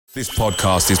This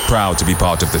podcast is proud to be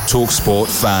part of the TalkSport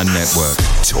Fan Network.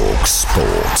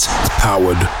 TalkSport.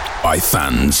 Powered by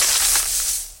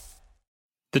fans.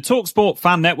 The TalkSport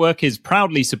Fan Network is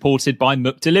proudly supported by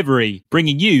McDelivery,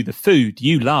 bringing you the food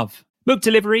you love.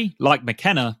 McDelivery, like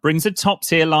McKenna, brings a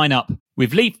top-tier lineup.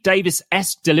 With Leif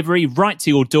Davis-esque delivery right to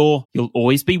your door, you'll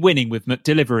always be winning with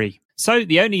McDelivery. So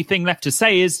the only thing left to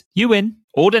say is, you win.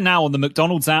 Order now on the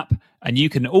McDonald's app, and you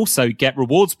can also get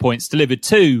rewards points delivered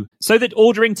too, so that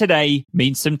ordering today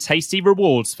means some tasty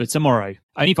rewards for tomorrow.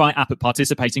 Only via app at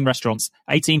participating restaurants.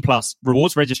 18 plus.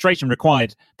 Rewards registration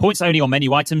required. Points only on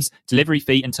menu items. Delivery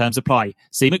fee and terms apply.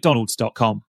 See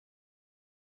mcdonalds.com.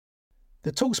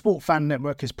 The TalkSport Fan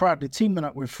Network is proudly teaming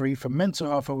up with Free for Mental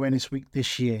Health Awareness Week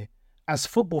this year. As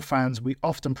football fans, we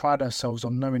often pride ourselves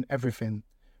on knowing everything,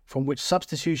 from which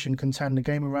substitution can turn the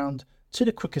game around to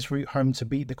the quickest route home to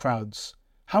beat the crowds.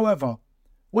 However,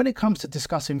 when it comes to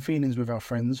discussing feelings with our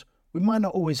friends, we might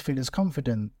not always feel as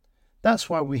confident. That's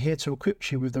why we're here to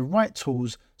equip you with the right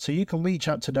tools so you can reach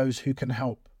out to those who can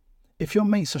help. If your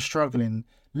mates are struggling,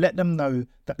 let them know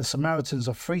that the Samaritans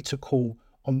are free to call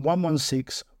on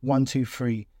 116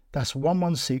 123. That's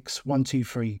 116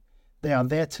 123. They are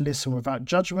there to listen without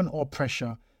judgment or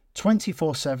pressure,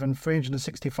 24/7,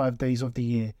 365 days of the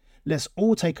year. Let's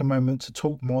all take a moment to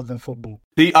talk more than football.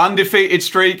 The undefeated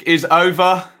streak is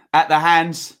over at the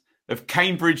hands of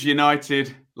Cambridge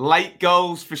United. Late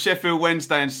goals for Sheffield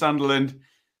Wednesday and Sunderland.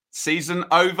 Season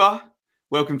over.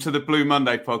 Welcome to the Blue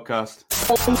Monday podcast.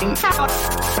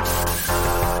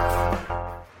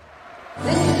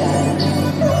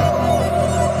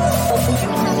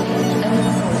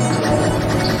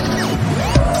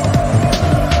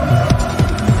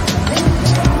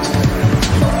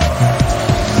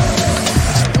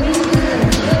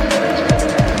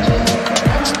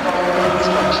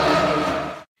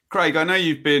 Craig, I know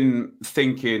you've been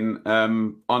thinking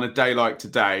on a day like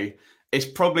today, it's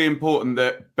probably important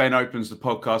that Ben opens the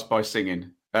podcast by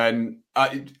singing. And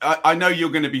I know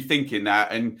you're going to be thinking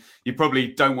that, and you probably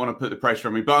don't want to put the pressure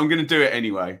on me, but I'm going to do it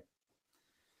anyway.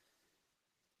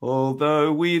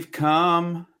 Although we've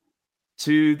come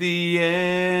to the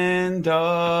end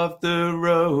of the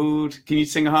road. Can you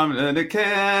sing a harmony? And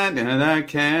I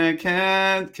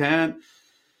can.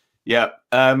 Yeah.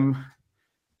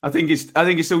 I think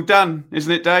it's all done,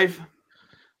 isn't it, Dave?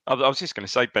 I was just going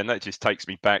to say, Ben, that just takes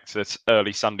me back to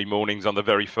early Sunday mornings on the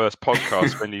very first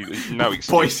podcast when you no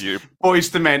excuse Boys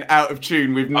to Men out of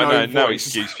tune with no voice. No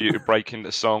excuse for you to break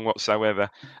into song whatsoever.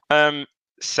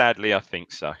 Sadly, I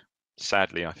think so.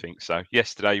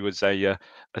 Yesterday was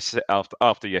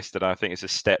after yesterday. I think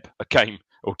it's a game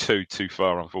or two too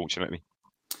far, unfortunately.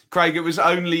 Craig, it was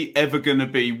only ever going to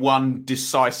be one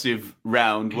decisive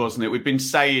round, wasn't it? We've been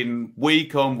saying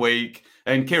week on week,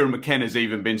 and Kieran McKenna's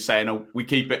even been saying, we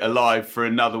keep it alive for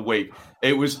another week.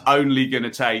 It was only going to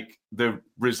take the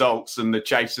results and the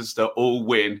Chasers to all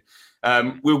win.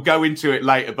 We'll go into it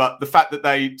later, but the fact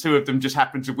that two of them just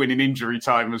happened to win in injury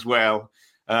time as well,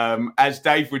 as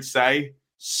Dave would say,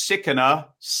 sickener.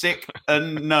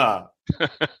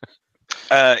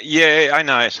 Yeah, I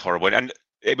know, it's horrible. And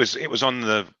it was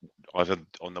either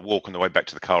on the walk on the way back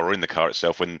to the car or in the car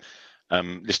itself when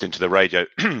listening to the radio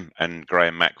and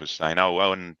Graham Mack was saying,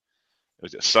 and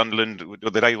was it Sunderland,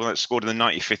 were they one that scored in the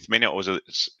 95th minute, or was it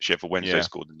Sheffield Wednesday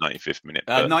scored in the 95th minute?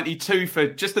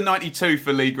 92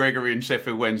 for Lee Gregory and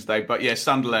Sheffield Wednesday, but yeah,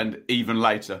 Sunderland even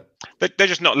later. They're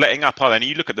just not letting up, are they? And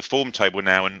you look at the form table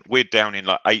now, and we're down in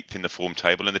like 8th in the form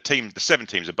table, and the 7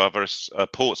 teams above us are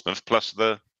Portsmouth plus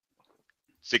the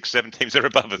 6-7 teams that are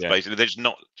above us. Basically, they're just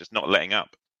not letting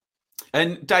up.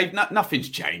 And Dave, nothing's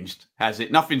changed, has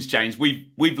it? Nothing's changed.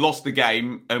 We've lost the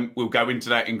game, and we'll go into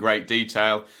that in great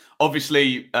detail.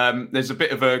 Obviously, there's a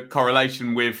bit of a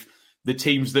correlation with the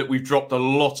teams that we've dropped a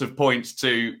lot of points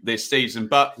to this season.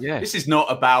 But This is not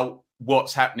about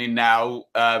what's happening now.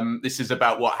 This is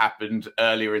about what happened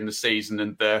earlier in the season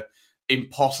and the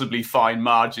impossibly fine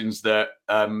margins that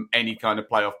any kind of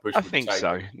playoff push would take. I think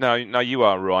so. No, you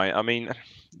are right. I mean,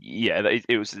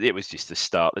 it was just the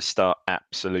start. The start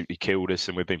absolutely killed us,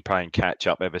 and we've been playing catch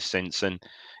up ever since. And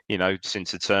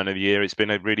since the turn of the year, it's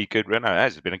been a really good run. It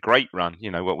has been a great run.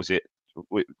 What was it?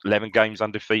 11 games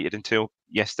undefeated until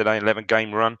yesterday.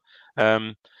 11-game run. I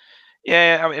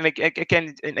mean,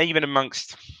 again, even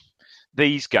amongst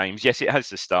these games, yes, it has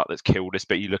the start that's killed us.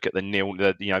 But you look at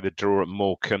the draw at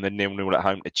Morecambe, the 0-0 at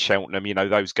home to Cheltenham.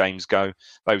 Those games go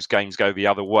the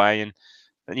other way, and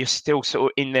you're still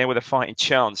sort of in there with a fighting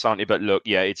chance, aren't you? But look,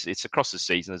 it's across the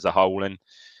season as a whole, and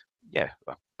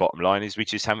bottom line is we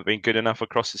just haven't been good enough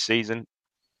across the season.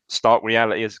 Stark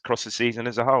reality is across the season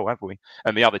as a whole, have we?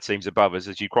 And the other teams above us,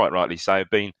 as you quite rightly say, have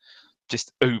been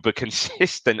just uber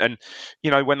consistent. And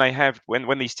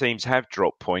when these teams have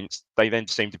dropped points, they then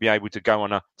seem to be able to go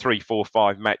on a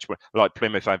 3-4-5 match, like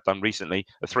Plymouth have done recently,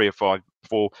 a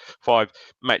 3-4-5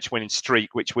 match winning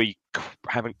streak, which we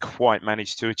haven't quite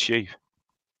managed to achieve.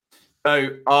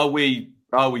 So are we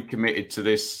committed to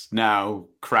this now,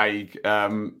 Craig?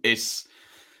 It's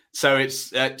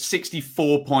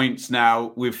 64 points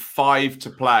now with 5 to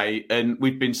play, and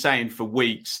we've been saying for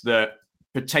weeks that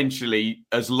potentially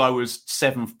as low as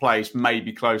 7th place,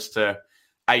 maybe close to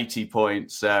 80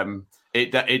 points.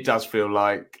 It does feel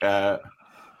like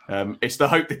it's the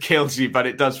hope that kills you, but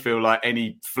it does feel like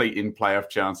any fleeting playoff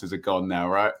chances are gone now,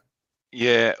 right?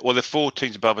 Yeah, well, the 4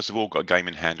 teams above us have all got a game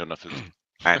in hand on us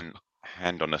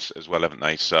as well, haven't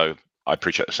they? So I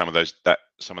appreciate that some of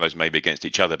those may be against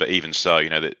each other, but even so,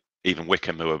 that even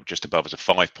Wycombe, who are just above us, are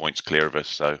 5 points clear of us.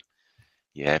 So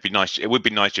yeah, it'd be nice. It would be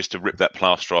nice just to rip that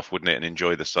plaster off, wouldn't it, and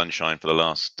enjoy the sunshine for the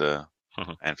last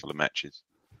handful of matches.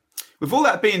 With all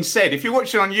that being said, if you're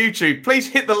watching on YouTube, please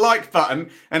hit the like button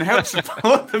and help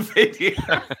support the video.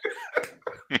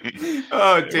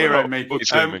 Oh dear, oh me.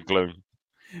 Doom and gloom.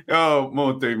 Oh,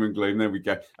 more doom and gloom. There we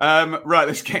go. Right,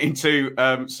 let's get into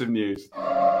some news.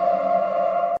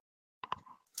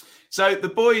 So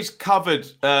the boys covered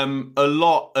a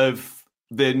lot of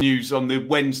the news on the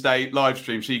Wednesday live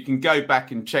stream, so you can go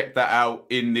back and check that out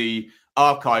in the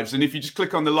archives. And if you just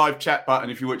click on the live chat button,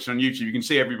 if you're watching on YouTube, you can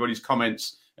see everybody's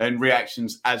comments and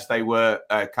reactions as they were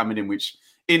coming in, which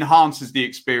enhances the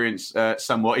experience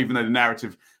somewhat, even though the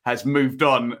narrative has moved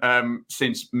on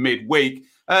since midweek.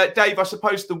 Dave, I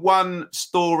suppose the one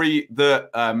story that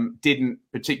didn't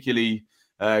particularly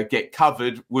get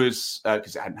covered was,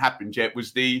 because it hadn't happened yet,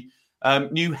 was the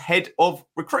new head of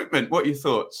recruitment. What are your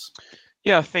thoughts?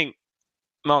 Yeah, I think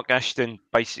Mark Ashton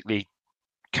basically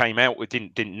came out with,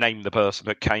 didn't name the person,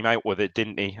 but came out with it,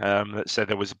 didn't he? That said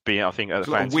there was being, I think, a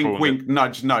wink, wink,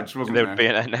 nudge, nudge, wasn't there?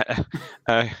 There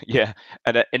would be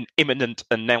an imminent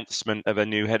announcement of a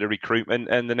new head of recruitment,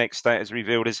 and the next day it's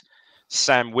revealed as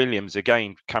Sam Williams,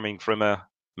 again coming from a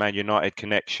Man United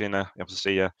connection,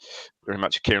 obviously very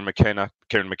much a Kieran McKenna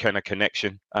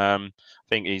connection. I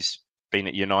think he's been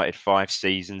at United 5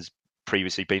 seasons.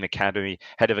 Previously been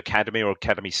head of academy or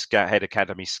head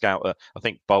academy scout at, I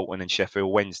think, Bolton and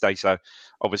Sheffield Wednesday. So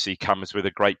obviously comes with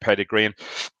a great pedigree. And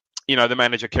the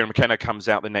manager Kieran McKenna comes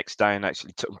out the next day and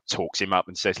actually talks him up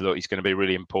and says, "Look, he's going to be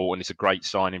really important. It's a great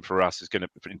signing for us. It's going to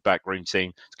be in backroom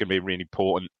team. It's going to be a really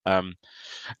important,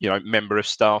 member of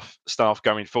staff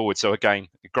going forward." So again,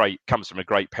 comes from a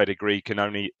great pedigree. Can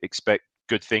only expect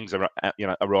good things,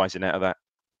 arising out of that.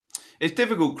 It's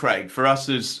difficult, Craig, for us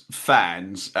as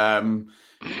fans.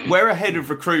 Where a head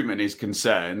of recruitment is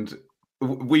concerned,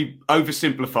 we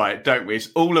oversimplify it, don't we? It's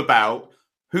all about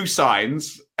who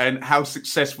signs and how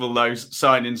successful those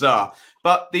signings are.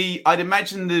 But I'd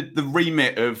imagine the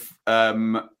remit of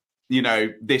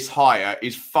this hire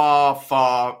is far,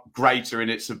 far greater,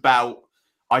 and it's about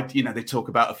they talk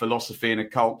about a philosophy and a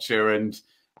culture, and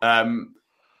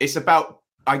it's about,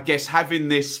 I guess, having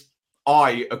this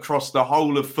eye across the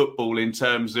whole of football in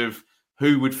terms of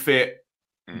who would fit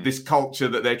this culture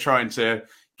that they're trying to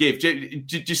give. Do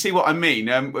you see what I mean?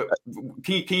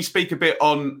 Can you speak a bit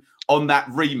on that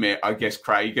remit, I guess,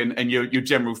 Craig, and your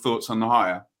general thoughts on the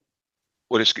hire?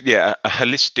 Well, it's a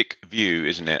holistic view,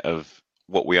 isn't it, of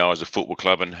what we are as a football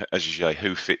club, and as you say,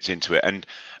 who fits into it. And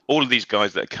all of these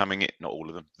guys that are coming in, not all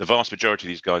of them, the vast majority of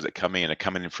these guys that come in are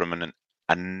coming in from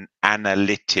an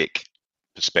analytic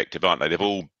perspective, aren't they? They've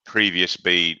all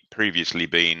previously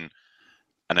been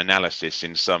an analysis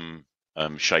in some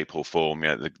shape or form.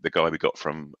 The guy we got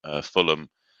from Fulham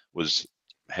was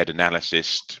head analyst.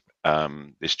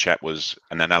 This chap was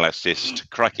an analyst.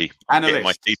 Crikey,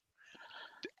 analyst.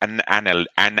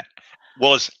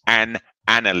 Was an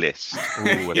analyst.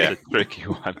 Ooh, that's a tricky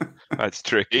one. That's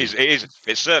tricky.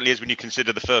 It certainly is when you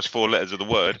consider the first 4 letters of the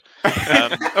word.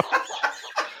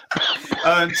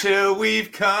 Until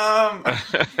we've come. But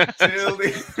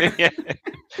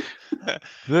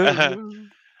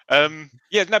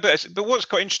what's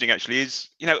quite interesting actually is,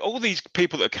 all these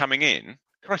people that are coming in,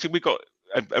 we've got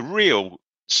a real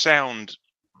sound,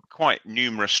 quite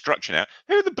numerous structure now.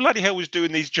 Who the bloody hell was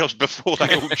doing these jobs before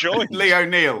they all joined? Lee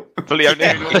O'Neill. Lee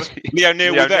O'Neill with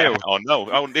that. Oh no!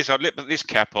 Oh, I put this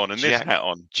cap on and this hat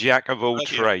on. Jack of all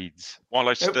trades. While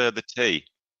I stir the tea.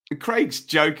 Craig's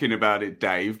joking about it,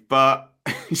 Dave, but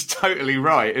he's totally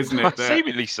right, isn't it?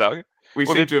 Seemingly so. We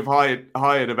seem to have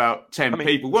hired about 10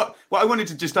 people. What I wanted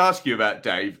to just ask you about,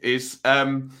 Dave, is,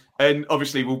 and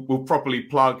obviously we'll properly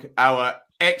plug our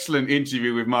excellent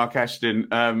interview with Mark Ashton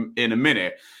in a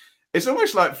minute. it's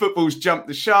almost like football's jumped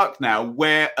the shark now,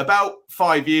 where about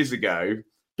 5 years ago,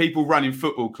 people running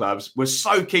football clubs were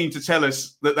so keen to tell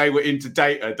us that they were into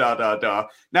data,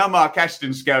 Now Mark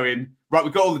Ashton's going, right,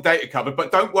 we've got all the data covered,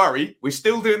 but don't worry, we're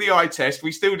still doing the eye test.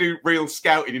 We still do real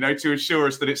scouting, to assure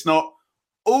us that it's not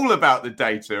all about the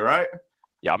data, right?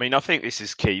 Yeah, I mean, I think this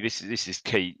is key. This is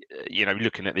key.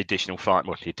 Looking at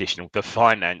the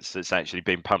finance that's actually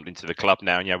been pumped into the club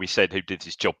now. And we said who did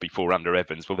this job before under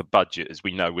Evans. Well, the budget, as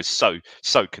we know, was so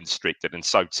constricted and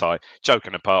so tight.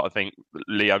 Joking apart, I think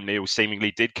Lee O'Neill seemingly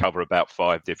did cover about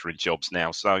 5 different jobs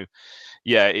now. So,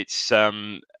 yeah, it's I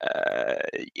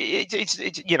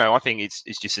think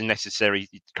it's just a necessary.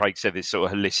 Craig said this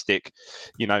sort of holistic,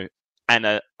 and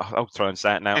I'll try and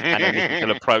say it now.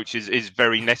 Analytical approach is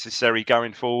very necessary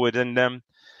going forward,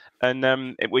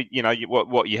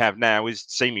 what you have now is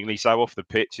seemingly so off the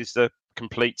pitch is the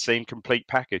complete team, complete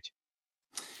package.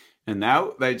 And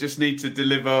now they just need to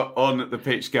deliver on the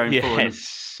pitch going forward.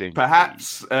 Yes,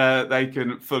 perhaps they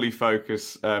can fully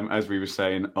focus, as we were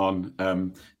saying,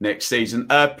 on next season.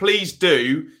 Please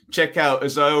do check out,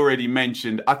 as I already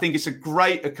mentioned. I think it's a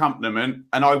great accompaniment,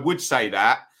 and I would say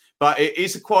that. But it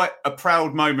is quite a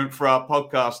proud moment for our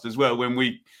podcast as well when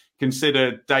we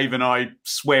consider Dave and I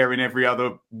swearing every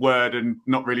other word and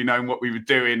not really knowing what we were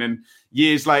doing. And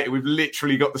years later, we've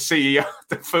literally got the CEO of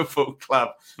the football club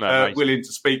willing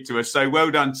to speak to us. So well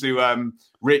done to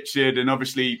Richard, and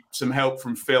obviously some help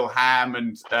from Phil Ham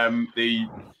and the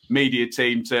media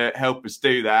team to help us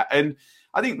do that. And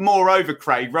I think moreover,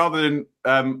 Craig, rather than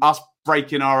us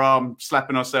breaking our arm,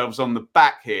 slapping ourselves on the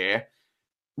back here,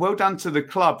 well done to the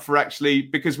club for actually,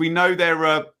 because we know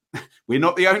we're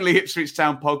not the only Ipswich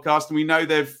Town podcast, and we know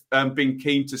they've been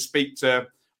keen to speak to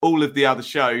all of the other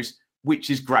shows, which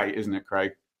is great, isn't it,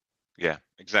 Craig? Yeah,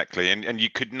 exactly. And you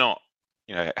could not,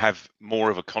 have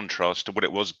more of a contrast to what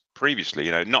it was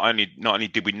previously. Not only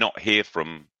did we not hear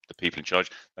from the people in charge,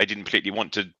 they didn't particularly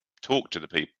want to talk to the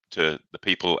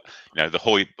people, the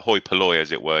hoi polloi,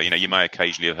 as it were. You may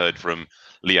occasionally have heard from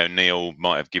Lee O'Neill,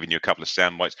 might have given you a couple of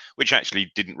sound bites, which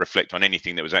actually didn't reflect on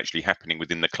anything that was actually happening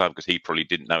within the club, because he probably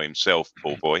didn't know himself,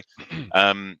 poor boy.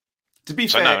 To be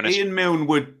fair, Ian Milne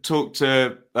would talk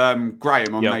to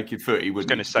Graham on Naked Footy. I was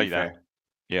going to say that.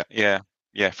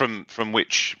 Yeah. From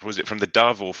which was it? From the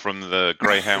Dove or from the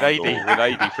Greyhound? with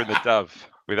AD from the Dove.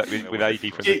 With AD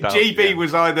from the Dove. GB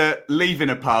was either leaving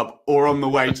a pub or on the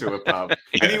way to a pub,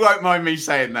 and he won't mind me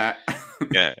saying that.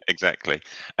 Yeah, exactly.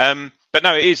 But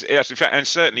no, it is. It's in fact, and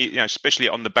certainly, especially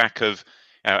on the back of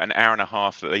an hour and a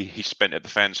half that he spent at the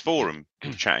fans forum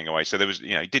chatting away. So there was,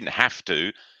 he didn't have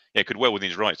to. He could well within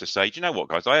his rights to say, do you know what,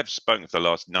 guys? I have spoken for the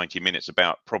last 90 minutes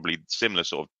about probably similar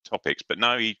sort of topics, but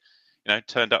no, he,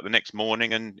 turned up the next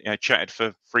morning and chatted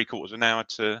for 3/4 of an hour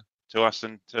to us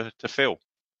and to Phil.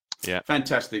 Yeah,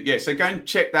 fantastic. Yeah, so go and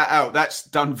check that out. That's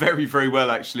done very, very well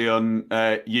actually on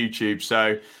YouTube.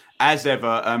 So as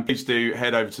ever, please do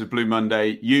head over to the Blue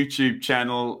Monday YouTube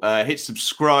channel, hit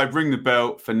subscribe, ring the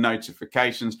bell for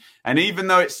notifications. And even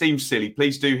though it seems silly,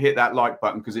 please do hit that like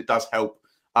button, because it does help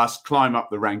us climb up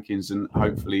the rankings, and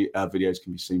hopefully our videos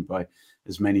can be seen by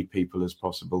as many people as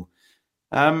possible.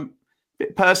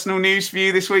 Bit personal news for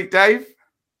you this week, Dave?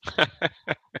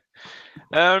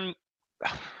 I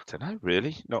don't know,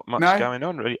 really. Not much going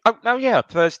on, really. Oh, no, yeah.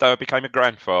 Thursday I became a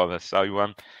grandfather.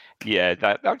 So,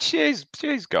 cheers,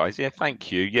 guys. Yeah,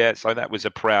 thank you. Yeah, so that was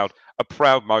a proud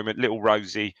moment. Little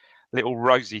Rosie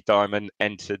Diamond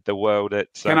entered the world at.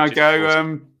 Can I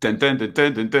go? Dun dun dun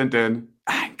dun dun dun dun.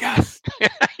 Angus.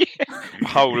 A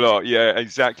whole lot. Yeah,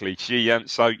 exactly. She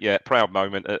proud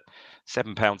moment at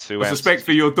 £7 2 ounces. I suspect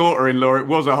for your daughter-in-law, it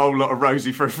was a whole lot of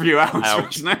Rosie for a few hours.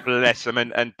 Wasn't it? Bless them,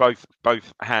 and both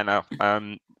Hannah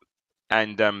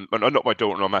and not my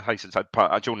daughter-in-law,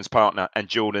 my Jordan's partner, and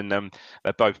Jordan,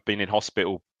 they've both been in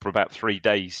hospital for about 3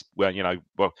 days.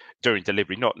 During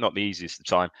delivery, not the easiest of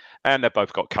time, and they've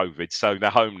both got COVID, so they're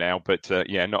home now. But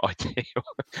not ideal.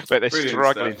 But they're brilliant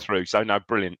struggling through. So no,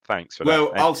 brilliant. Thanks for that.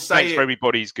 Well, I'll say thanks for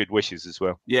everybody's good wishes as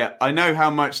well. Yeah, I know how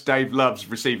much Dave loves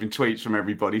receiving tweets from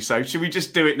everybody. So should we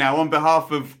just do it now on behalf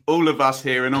of all of us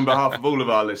here and on behalf of all of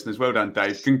our listeners? Well done,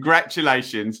 Dave.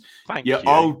 Congratulations, Thank you.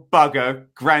 Old bugger,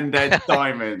 Grandad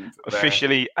Diamond.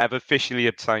 I've officially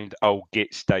obtained old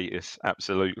git status.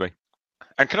 Absolutely.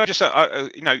 And can I just say,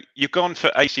 you've gone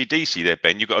for AC/DC there,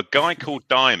 Ben. You've got a guy called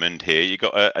Diamond here. You've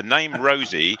got a name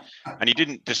Rosie, and you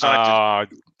didn't decide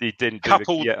to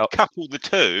couple the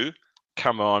two.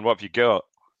 Come on, what have you got?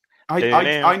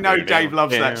 I know Dave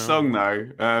loves that song, though.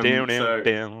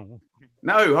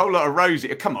 No, whole lot of Rosie.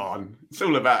 Come on. It's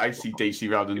all about AC/DC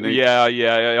rather than... Yeah.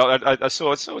 I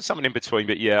saw something in between,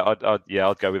 but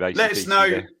I'd go with AC/DC. Let us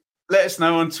know. let us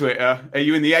know on Twitter. Are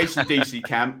you in the AC/DC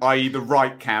camp, i.e. the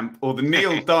right camp, or the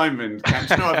Neil Diamond camp?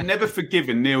 You know, I've never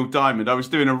forgiven Neil Diamond. I was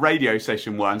doing a radio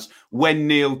session once when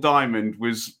Neil Diamond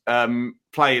was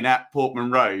playing at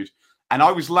Portman Road, and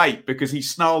I was late because he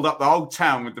snarled up the whole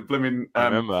town with the blooming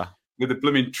with the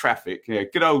blooming traffic. Yeah,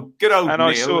 good old and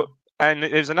Neil. And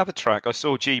there's another track. I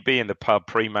saw GB in the pub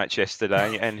pre-match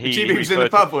yesterday, and GB was in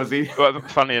the pub, was he? Well,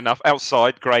 funnily enough,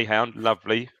 outside, Greyhound,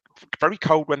 lovely, very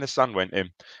cold when the sun went in,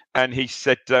 and he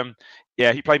said,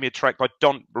 he played me a track by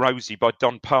Don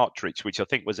Partridge, which I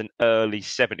think was an early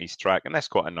 '70s track, and that's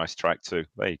quite a nice track too.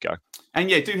 There you go. And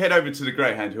yeah, do head over to the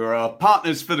Greyhound, who are our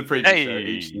partners for the previous show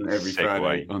each and every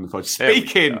Friday on the pod.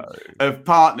 Speaking of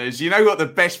partners, you know what the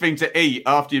best thing to eat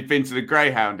after you've been to the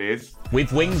Greyhound is?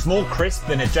 With wings more crisp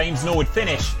than a James Norwood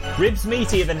finish, ribs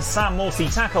meatier than a Sam Morsey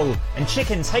tackle, and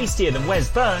chicken tastier than Wes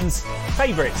Burns,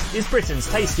 Favourite is Britain's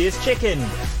tastiest chicken.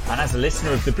 And as a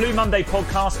listener of the Blue Monday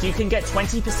podcast, you can get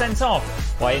 20%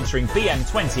 off by entering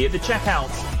BM20 at the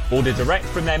checkout. Order direct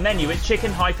from their menu at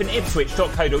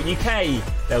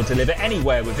chicken-ipswich.co.uk. They'll deliver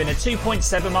anywhere within a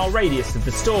 2.7 mile radius of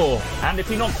the store. And if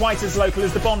you're not quite as local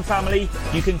as the Bond family,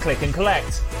 you can click and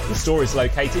collect. The store is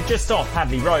located just off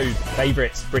Hadley Road.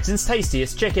 Favourite, Britain's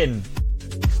tastiest chicken.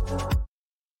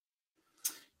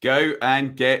 Go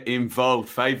and get involved.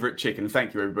 Favourite chicken.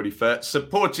 Thank you, everybody, for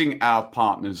supporting our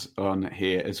partners on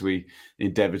here as we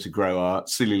endeavour to grow our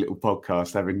silly little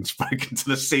podcast, having spoken to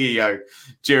the CEO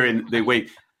during the week.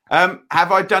 Have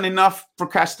I done enough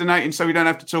procrastinating so we don't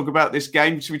have to talk about this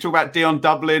game? Should we talk about Dion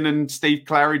Dublin and Steve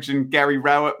Claridge and Gary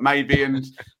Rowett, maybe, and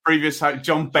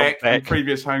John Beck and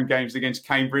previous home games against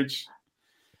Cambridge?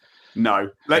 No.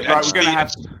 We're going to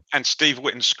have... And Steve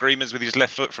Whitton screamers with his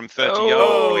left foot from 30 yards.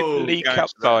 Oh, League Cup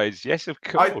guys. Yes, of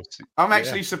course. I'm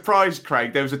actually surprised,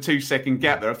 Craig, there was a 2-second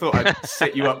gap there. I thought I'd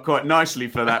set you up quite nicely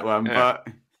for that one, but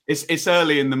it's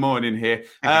early in the morning here.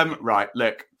 Right,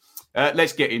 look.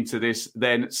 Let's get into this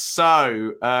then.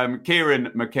 So, Kieran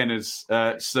McKenna's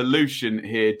solution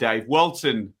here, Dave.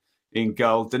 Walton in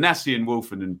goal, Donacien,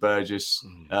 Wolfen and Burgess,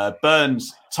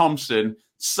 Burns, Thompson.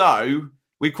 So,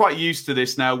 we're quite used to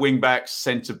this now. Wing-backs,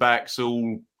 centre-backs,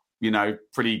 all,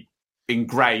 pretty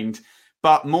ingrained.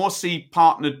 But Morsey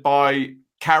partnered by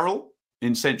Carroll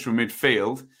in central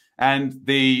midfield. And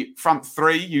the front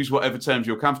three, use whatever terms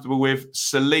you're comfortable with,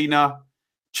 Selina,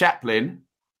 Chaplin,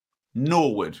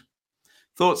 Norwood.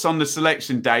 Thoughts on the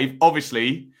selection, Dave?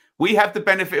 Obviously, we have the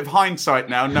benefit of hindsight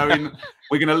now, knowing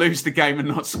we're going to lose the game and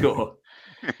not score.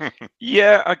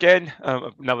 Yeah, again,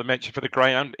 another mention for the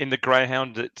Greyhound. In the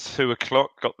Greyhound at 2:00,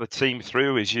 got the team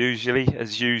through as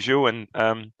usual. And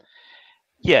I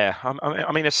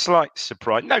mean, a slight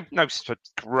surprise. No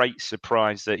great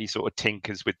surprise that he sort of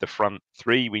tinkers with the front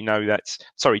three. We know that's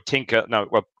tinker. No,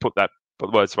 well, put the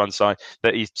words to one side,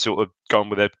 that he's sort of gone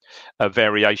with a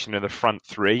variation of the front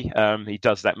three. He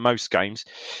does that most games.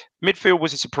 Midfield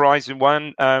was a surprising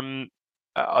one.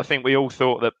 I think we all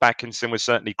thought that Backinson was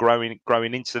certainly growing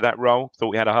into that role.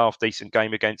 Thought we had a half-decent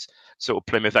game against sort of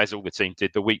Plymouth, as all the team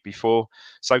did the week before.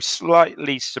 So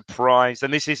slightly surprised,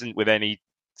 and this isn't with any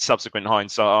subsequent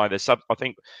hindsight either. I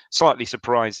think slightly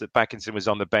surprised that Backinson was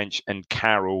on the bench and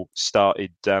Carroll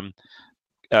started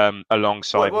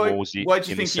alongside Morsey. Why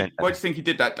do you think he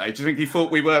did that, Dave? Do you think he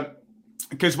thought we were?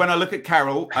 Because when I look at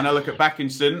Carroll and I look at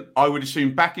Backinson, I would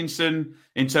assume Backinson,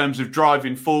 in terms of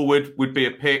driving forward, would be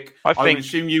a pick. I would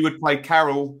assume you would play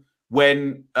Carroll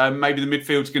when maybe the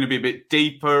midfield's going to be a bit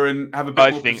deeper and have a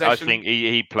bit more possession. I think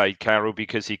he played Carroll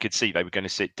because he could see they were going to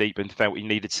sit deep and felt he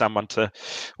needed someone to,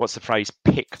 what's the phrase,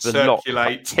 pick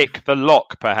the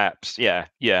lock, perhaps. Yeah.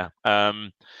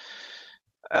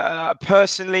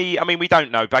 Personally, I mean, we don't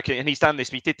know. And he's done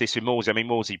this. We did this with Morsey. I mean,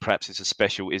 Morsey perhaps is a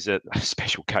special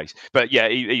case. But yeah,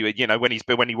 he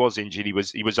when he was injured, he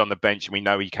was on the bench, and we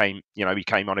know he came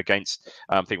on against.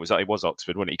 I think it was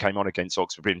Oxford when he came on against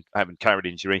Oxford, having carried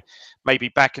injury. Maybe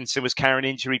Backinson was carrying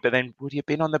injury, but then would he have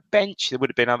been on the bench? There would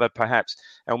have been other perhaps.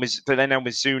 But then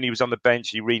Elmazuni was on the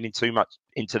bench. Are you reading too much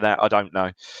into that? I don't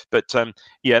know. But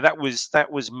that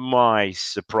was my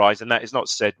surprise, and that is not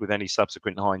said with any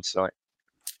subsequent hindsight.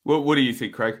 Well, what do you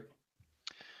think, Craig?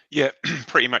 Yeah,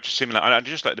 pretty much similar. I'd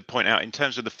just like to point out, in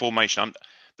terms of the formation,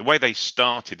 the way they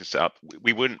started this up,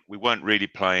 we weren't really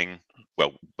playing.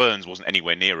 Well, Burns wasn't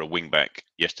anywhere near a wing back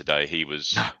yesterday. He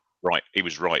was right. He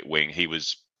was right wing. He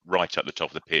was right at the top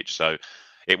of the pitch. So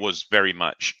it was very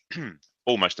much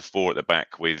almost a four at the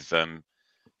back with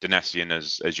Donacien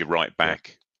as your right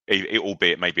back.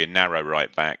 Albeit maybe a narrow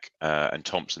right back, and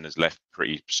Thompson as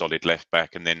pretty solid left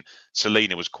back, and then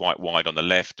Selina was quite wide on the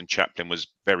left, and Chaplin was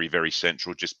very, very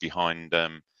central, just behind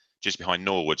just behind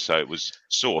Norwood. So it was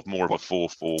sort of more of a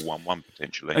 4-4-1-1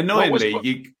 potentially.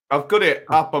 Annoyingly, I've got it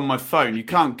up on my phone. You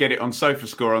can't get it on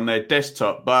SofaScore on their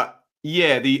desktop. But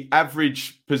yeah, the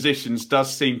average positions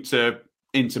does seem to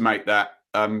intimate that,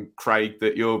 Craig,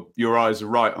 that your eyes are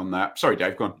right on that. Sorry,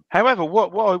 Dave, go on. However,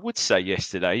 what I would say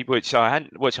yesterday, which I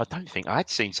don't think I had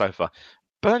seen so far,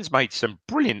 Burns made some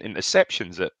brilliant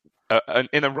interceptions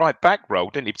in a right back role,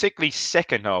 didn't he? Particularly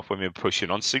second half when we were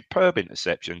pushing on, superb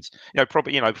interceptions.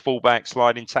 Probably fullback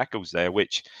sliding tackles there,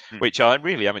 which I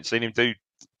really haven't seen him do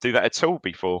that at all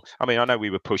before. I mean, I know we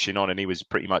were pushing on and he was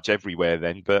pretty much everywhere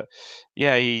then, but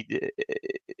yeah,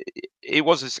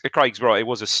 Craig's right. It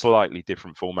was a slightly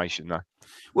different formation though.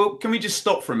 Well, can we just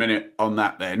stop for a minute on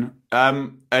that then,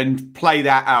 and play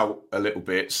that out a little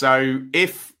bit? So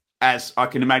if, as I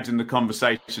can imagine the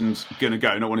conversation's going to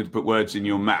go, not wanting to put words in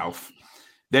your mouth,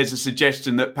 there's a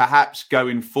suggestion that perhaps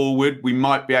going forward, we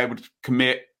might be able to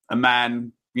commit a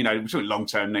man, long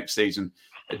term next season,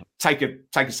 take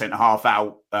a centre half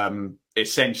out,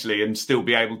 essentially, and still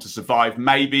be able to survive.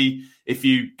 Maybe if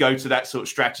you go to that sort of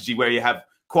strategy where you have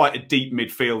quite a deep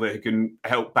midfielder who can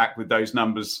help back with those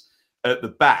numbers at the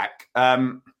back.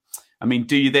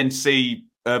 Do you then see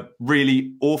a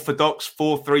really orthodox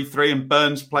 4-3-3 and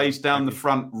Burns plays down the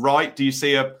front right? Do you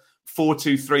see a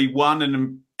 4-2-3-1 and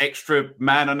an extra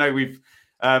man? I know we've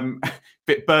a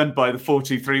bit burned by the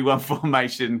 4-2-3-1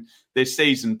 formation this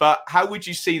season, but how would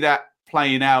you see that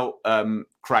playing out,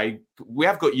 Craig? We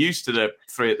have got used to the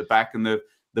three at the back and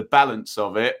the balance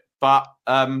of it, but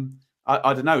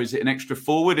I don't know. Is it an extra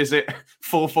forward? Is it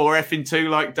 4-4-2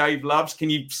 like Dave loves?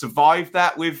 Can you survive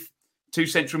that with two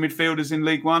central midfielders in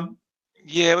League One?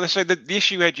 Yeah, well, so the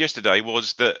issue we had yesterday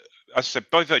was that, as I said,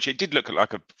 by virtue, it did look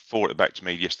like a 4 at the back to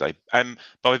me yesterday.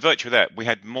 By virtue of that, we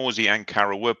had Morsey and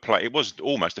Carroll were play. It was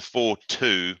almost a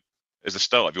 4-2 as the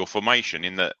start of your formation,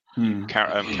 in that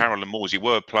Carroll and Morsey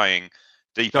were playing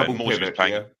deeper. Morsey was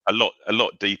playing a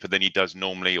lot deeper than he does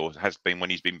normally, or has been when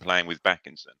he's been playing with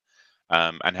Backinson,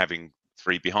 and having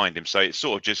 3 behind him. So it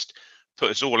sort of just put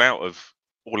us all out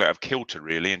of kilter,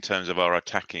 really, in terms of our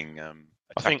attacking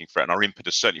threat and our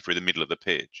impetus, certainly through the middle of the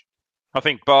pitch. I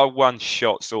think bar one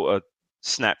sort of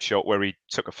snapshot where he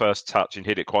took a first touch and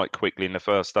hit it quite quickly in the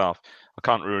first half, I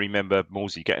can't really remember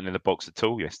Morsey getting in the box at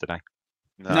all yesterday.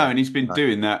 No, and he's been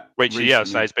doing that. Which,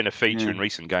 so it's been a feature in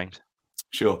recent games.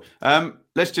 Sure.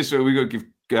 Let's just, we've got to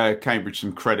give Cambridge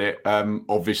some credit,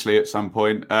 obviously, at some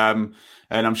point. And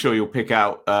I'm sure you'll pick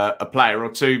out a player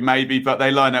or two, maybe, but they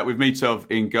line up with Mitov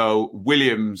in goal,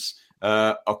 Williams,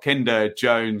 Okenda,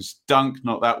 Jones, Dunk,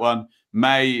 not that one,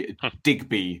 May,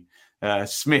 Digby,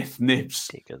 Smith,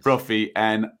 Nibs, Brophy,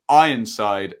 and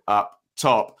Ironside up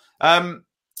top. Do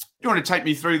you want to take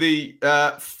me through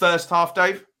the first half,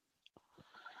 Dave?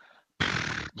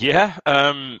 Yeah,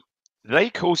 they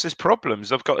caused us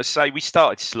problems. I've got to say, we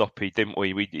started sloppy, didn't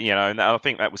we? And I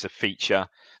think that was a feature.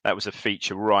 That was a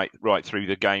feature right through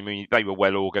the game. I mean, they were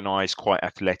well organised, quite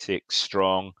athletic,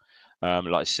 strong.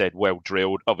 Like I said, well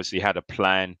drilled. Obviously, had a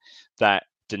plan. That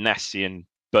Donassi and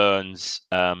Burns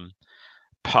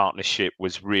partnership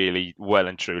was really well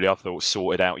and truly, I thought,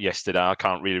 sorted out yesterday. I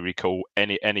can't really recall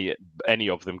any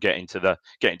of them getting to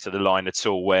the line at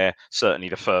all. Where certainly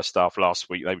the first half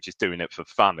last week they were just doing it for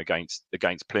fun against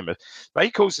Plymouth. They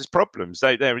caused us problems.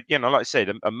 They're like I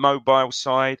said, a mobile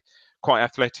side, quite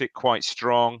athletic, quite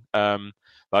strong.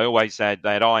 They always had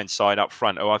Ironside up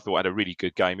front, who I thought had a really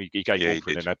good game. He gave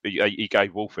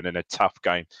Wolfen a tough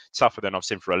game, tougher than I've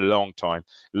seen for a long time.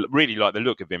 Really like the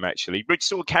look of him, actually. Rich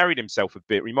sort of carried himself a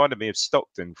bit, reminded me of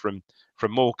Stockton from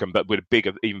Morecambe, but with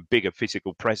a even bigger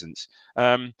physical presence.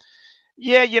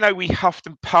 We huffed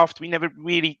and puffed. We never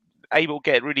really able to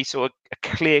get really sort of a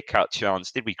clear-cut chance,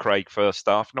 did we, Craig, first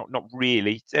half? Not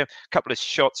really. A couple of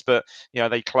shots, but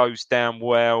they closed down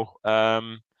well.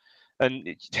 And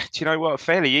do you know what?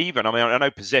 Fairly even. I mean, I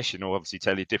know possession will obviously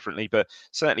tell you differently, but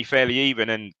certainly fairly even.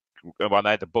 And they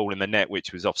had the ball in the net,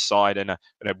 which was offside, and a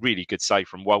really good save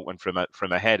from Walton from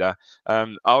a header.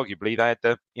 Arguably, they had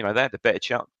the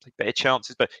better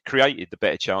chances, but created the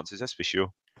better chances. That's for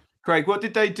sure. Craig, what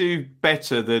did they do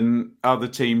better than other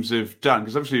teams have done?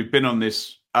 Because obviously we've been on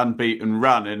this unbeaten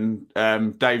run,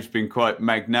 and Dave's been quite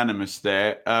magnanimous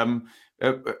there.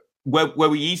 Were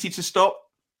we easy to stop?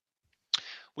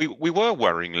 We were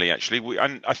worryingly, actually.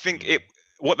 And I think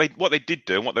what they did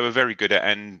do and what they were very good at,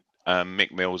 and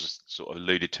Mick Mills sort of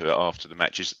alluded to it after the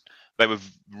match, is they were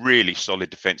really solid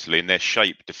defensively, and their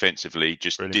shape defensively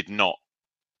just did not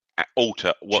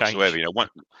alter whatsoever.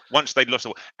 Once they'd lost,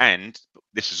 and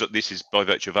this is by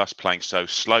virtue of us playing so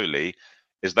slowly,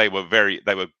 is they were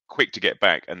quick to get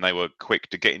back, and they were quick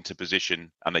to get into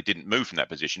position, and they didn't move from that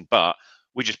position. But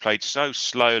we just played so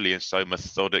slowly and so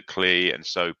methodically and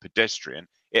so pedestrian.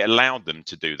 It allowed them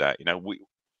to do that.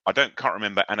 Can't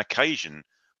remember an occasion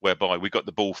whereby we got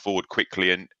the ball forward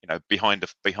quickly and behind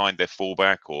their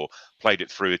fullback or played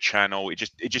it through a channel. It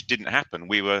just didn't happen.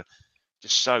 We were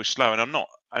just so slow, and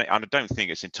I don't think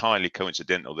it's entirely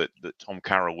coincidental that Tom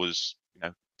Carroll was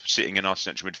sitting in our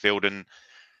central midfield, and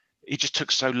he just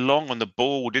took so long on the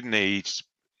ball, didn't he?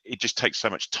 It just takes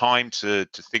so much time to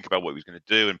think about what he was going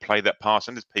to do and play that pass.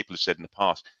 And as people have said in the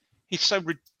past, he's so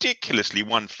ridiculously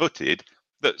one-footed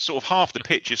that sort of half the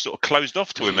pitch is sort of closed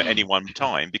off to him at any one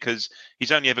time, because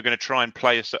he's only ever going to try and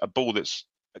play a ball that's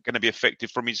going to be effective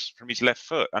from his left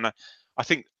foot. And I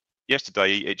think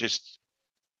yesterday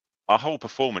our whole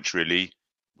performance really,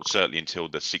 certainly until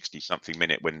the 60-something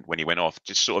minute when he went off,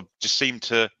 just seemed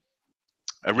to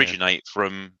originate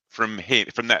from him,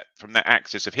 from that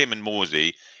axis of him and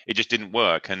Morsy. It just didn't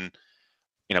work. And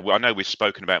I know we've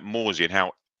spoken about Morsy and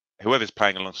how whoever's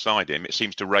playing alongside him, it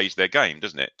seems to raise their game,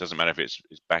 doesn't it? Doesn't matter if it's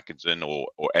Backerson or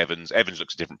Evans. Evans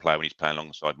looks a different player when he's playing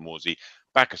alongside Morsy.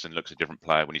 Backerson looks a different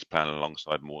player when he's playing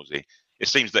alongside Morsy. It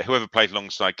seems that whoever plays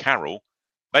alongside Carroll,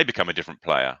 they become a different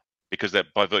player, because they're,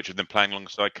 by virtue of them playing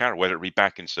alongside Carroll, whether it be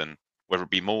Backerson, whether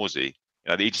it be Morsy.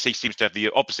 He seems to have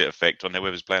the opposite effect on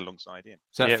whoever's playing alongside him.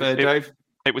 Is that fair, Dave?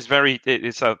 It was very.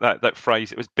 It's that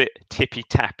phrase. It was a bit tippy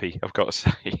tappy. I've got to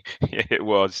say, it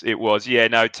was. Yeah,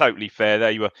 no, totally fair.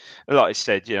 They were, like I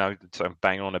said,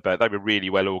 bang on about. They were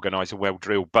really well organised and well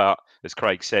drilled. But as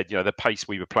Craig said, the pace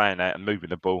we were playing at and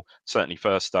moving the ball, certainly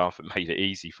first half, it made it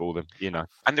easy for them.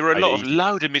 And there were a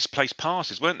load of misplaced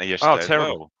passes, weren't there yesterday? Oh,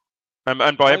 terrible.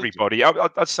 And by everybody,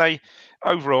 I'd say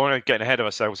overall, getting ahead of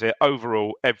ourselves here.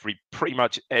 Overall, pretty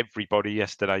much everybody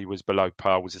yesterday was below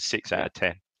par. Was a 6 out of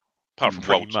 10. Apart from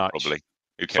Walton, probably,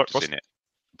 who kept us in it.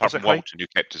 Apart from Walton, who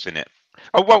kept us in it.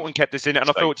 Oh, Walton kept us in it, and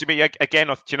I thought, to me, again,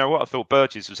 do you know what? I thought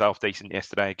Burgess was half decent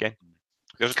yesterday again.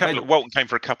 There was a couple. Walton came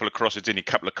for a couple of crosses in a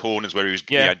couple of corners where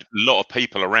he had a lot of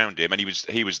people around him, and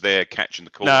he was there catching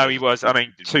the corner. No, he was. I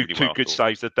mean, two good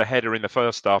saves. The header in the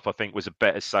first half, I think, was a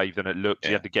better save than it looked.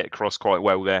 He had to get across quite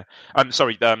well there. And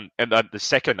the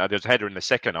second, there's a header in the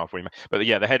second half, but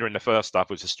the header in the first half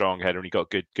was a strong header, and he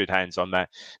got good hands on that.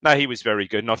 No, he was very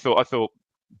good, and I thought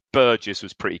Burgess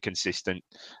was pretty consistent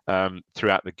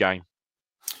throughout the game.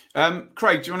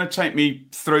 Craig, do you want to take me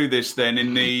through this then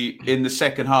in the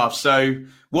second half? So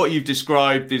what you've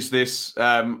described is this,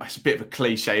 it's a bit of a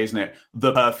cliche, isn't it?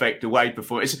 The perfect away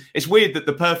performance. It's weird that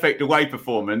the perfect away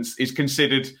performance is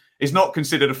not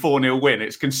considered a 4-0 win.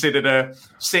 It's considered a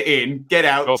sit in, get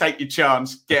out, take your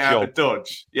chance, get out of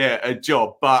Dodge. Yeah, a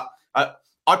job. But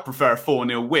I prefer a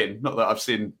 4-0 win. Not that I've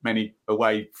seen many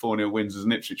away 4-0 wins as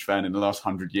an Ipswich fan in the last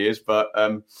 100 years, but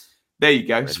there you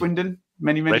go. Reading. Swindon,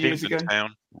 many years ago.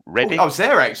 Reading. I was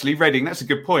there actually. Reading. That's a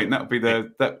good point. That'll be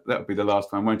the last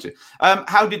time, won't it?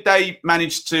 How did they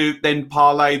manage to then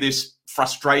parlay this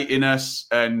frustrating us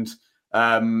and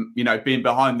being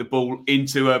behind the ball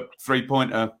into a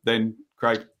 3-pointer? Then,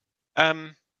 Craig.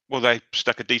 Well, they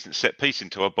stuck a decent set piece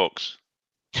into our box.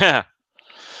 Yeah.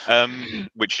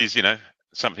 Which is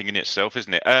something in itself,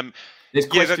 isn't it? There's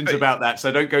questions about that,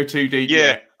 so don't go too deep. Yeah,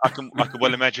 yet. I can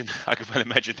well imagine.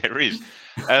 there is.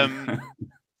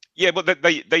 But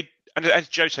they and as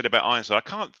Joe said about Ironside, I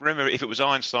can't remember if it was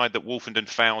Ironside that Wolfenden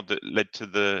fouled that led to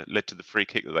the free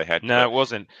kick that they had. No, it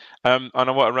wasn't. I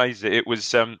know what raised it. It was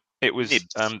the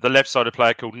left-sided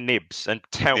player called Nibs, and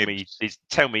tell me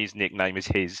his nickname is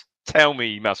his. Tell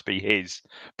me he must be his.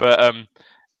 But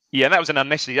that was an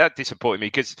unnecessary. That disappointed me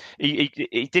because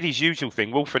he did his usual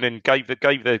thing. Wolfenden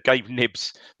gave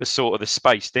Nibs the sort of the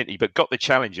space, didn't he? But got the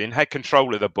challenge in, had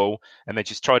control of the ball, and then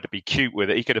just tried to be cute with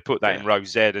it. He could have put that in row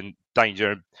Z and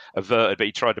danger averted, but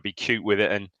he tried to be cute with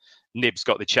it, and Nibs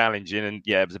got the challenge in, and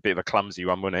it was a bit of a clumsy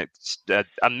one, wasn't it?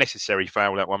 Unnecessary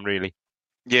foul, that one, really.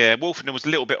 Yeah, Wolfenden was a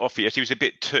little bit off it. He was a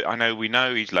bit too. We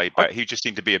know he's laid back. He just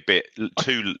seemed to be a bit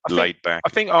too laid back. I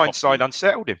think Ironside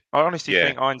unsettled him. I honestly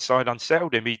think Ironside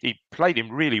unsettled him. He played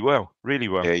him really well.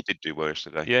 Yeah, he did do well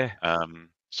yesterday. Yeah.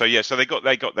 So they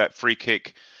got that free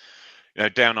kick,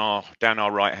 down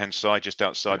our right hand side, just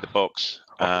outside the box.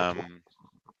 And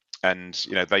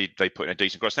they put in a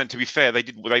decent cross. And to be fair,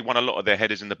 they won a lot of their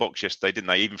headers in the box yesterday, didn't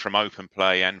they? Even from open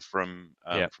play and from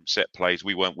set plays,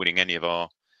 we weren't winning any of our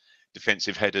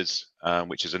defensive headers,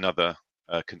 which is another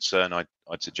concern I'd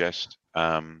suggest.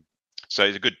 So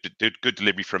it's a good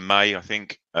delivery from May, I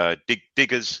think.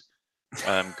 Diggers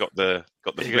got the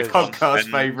flick podcast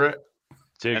favourite.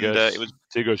 And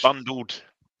it was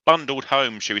bundled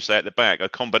home, shall we say, at the back. A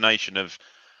combination of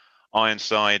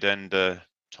Ironside and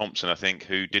Thompson, I think,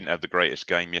 who didn't have the greatest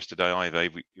game yesterday either. He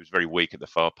was very weak at the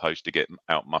far post to get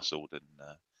out muscled, and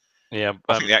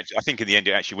I think in the end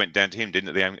it actually went down to him, didn't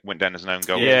it? They went down as an own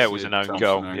goal. Yeah, it was an own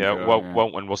goal.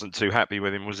 Walton wasn't too happy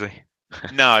with him, was he?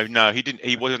 No, he didn't.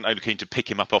 He wasn't over keen to pick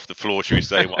him up off the floor, should we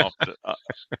say,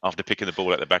 after picking the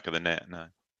ball at the back of the net. No.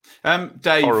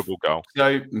 Dave, horrible goal.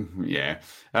 So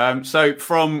so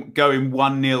from going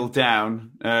 1-0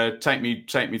 down, take me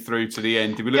through to the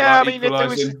end. Did we look like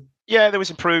equalising? There was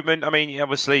improvement. I mean,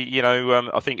 obviously,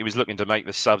 I think he was looking to make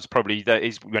the subs. Probably that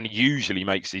is when he usually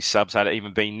makes these subs. Had it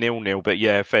even been 0-0, but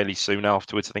fairly soon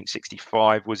afterwards. I think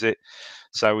 65 was it.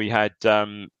 So we had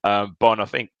Bon. I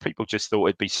think people just thought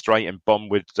it'd be straight, and Bon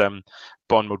would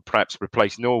perhaps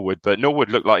replace Norwood. But Norwood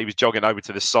looked like he was jogging over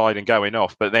to the side and going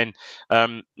off. But then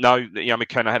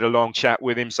McKenna had a long chat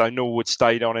with him, so Norwood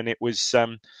stayed on, and it was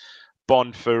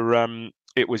Bon for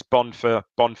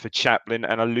Chaplin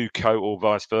and Aluko, or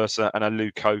vice versa, and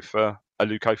Aluko for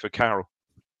Carroll.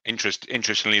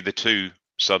 Interestingly, the two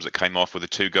subs that came off were the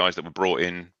two guys that were brought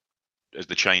in as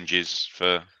the changes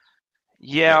for.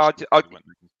 Harping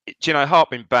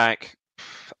back,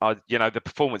 the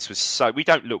performance was so. We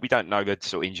don't know the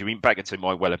sort of injury. Baggington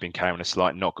might well have been carrying a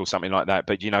slight knock or something like that.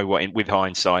 But you know what? With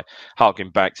hindsight,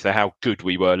 harking back to how good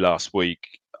we were last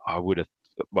week, I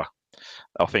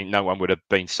think no one would have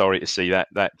been sorry to see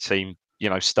that team,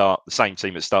 start the same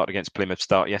team that started against Plymouth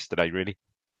start yesterday. Really.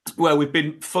 Well, we've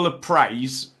been full of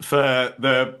praise for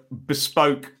the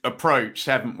bespoke approach,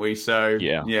 haven't we? So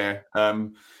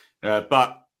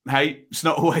but hey, it's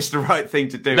not always the right thing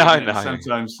to do. No.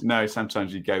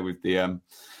 Sometimes you go with the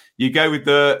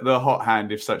hot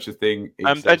hand, if such a thing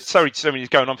exists. Sorry, something's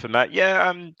going on from that.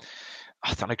 I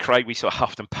don't know, Craig. We sort of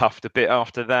huffed and puffed a bit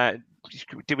after that.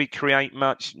 Did we create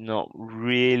much? Not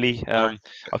really. I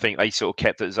think they sort of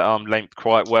kept it at arm's length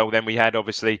quite well. Then we had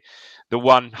obviously the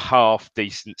one half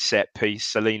decent set piece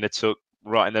Selena took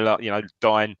right in the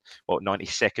dying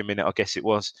 92nd minute, I guess it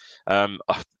was. I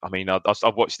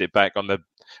watched it back on the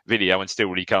video and still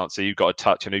really can't see who got a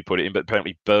touch and who put it in, but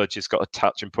apparently Burgess got a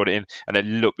touch and put it in, and it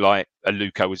looked like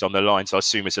Aluko was on the line, so I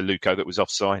assume it's Aluko that was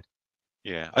offside.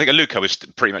 Yeah, I think Aluko was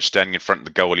pretty much standing in front of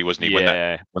the goalie, wasn't he? When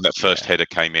that first header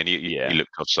came in, he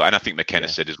looked offside, and I think McKenna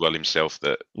said as well himself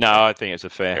that. No, I think it's a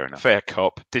fair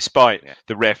cop, despite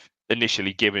the ref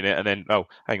initially giving it, and then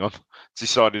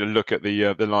decided to look at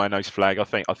the Lionos flag. I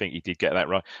think he did get that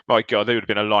right. My God, there would have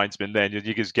been a linesman then.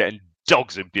 He was getting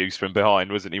dog's abuse from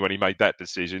behind, wasn't he, when he made that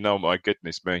decision? Oh my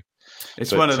goodness me!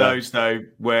 It's one of those though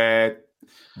where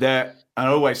I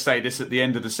always say this at the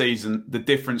end of the season: the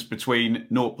difference between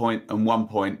 0 point and 1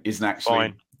 point isn't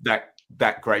actually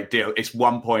that great deal. It's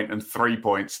 1 point and 3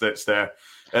 points that's there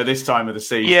at this time of the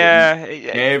season.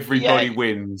 Everybody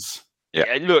wins.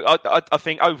 Yeah, look, I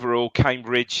think overall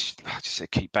Cambridge, I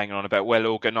just keep banging on about well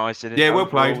organised. Well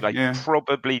played. They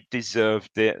probably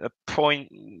deserved it. A point,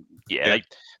 they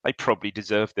probably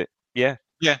deserved it. Yeah,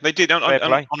 they did.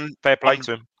 Fair play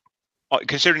to them.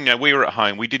 Considering we were at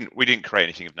home, we didn't create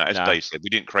anything of note. As Dave said, we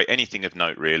didn't create anything of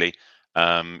note really.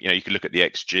 You can look at the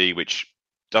XG, which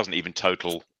doesn't even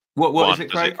total. What is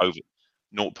it, Craig? Over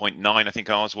 0.9, I think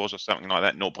ours was, or something like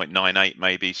that. 0.98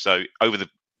 maybe. So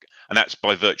and that's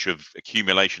by virtue of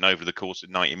accumulation over the course of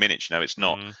 90 minutes. It's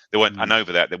not. There weren't, and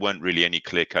over that there weren't really any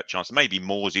clear-cut chances. Maybe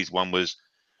Morsey's one was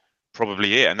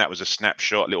probably it, and that was a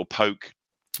snapshot, little poke.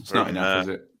 It's not enough, is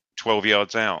it? 12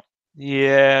 yards out.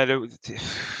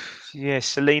 Yeah,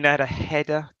 Selena had a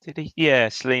header, did he? Yeah,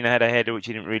 Selena had a header, which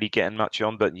he didn't really get much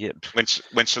on, but yeah.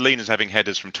 When Selena's having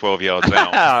headers from 12 yards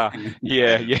out.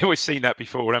 We've seen that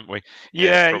before, haven't we?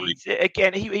 Yeah,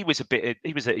 he was a bit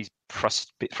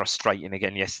frustrating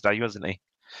again yesterday, wasn't he?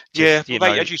 As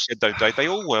you said though, Dave, they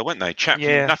all were, weren't they?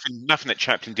 Chaplin, nothing that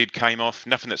Chaplin did came off.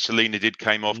 Nothing that Selena did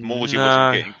came off. Morsey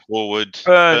wasn't getting forward.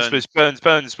 Burns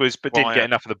was, but didn't get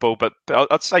enough of the ball. But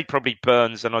I'd say probably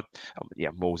Burns and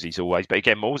Morsey's always. But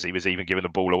again, Morsey was even giving the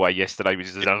ball away yesterday, which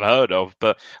is unheard of.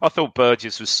 But I thought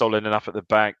Burgess was solid enough at the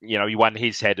back. He won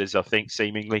his headers, I think,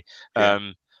 seemingly.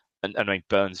 And I mean,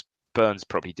 Burns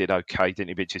probably did okay, didn't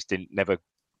he? But just never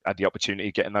had the opportunity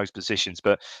to get in those positions.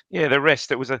 But the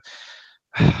rest, it was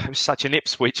such an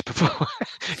Ipswich before.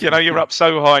 You're up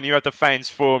so high and you have the fans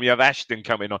form, you have Ashton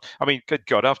coming on. I mean, good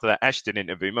God, after that Ashton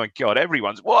interview, my God,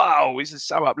 everyone's, wow, this is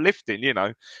so uplifting,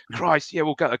 Christ,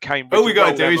 we'll go to Cambridge. All we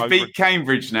got to do is beat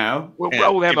Cambridge now. We'll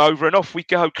roll them over and off we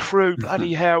go. Crew,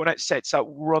 bloody hell, and that sets up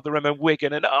Rotherham and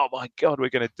Wigan, and oh my God, we're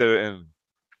going to do it.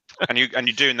 And you're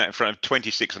doing that in front of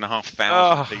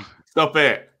 26,500 people. Stop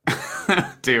it.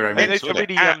 Dear me. It's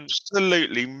really,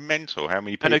 absolutely mental how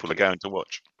many people are going to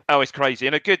watch. Oh, it's crazy,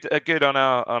 and a good on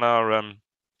our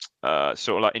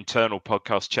sort of like internal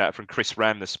podcast chat from Chris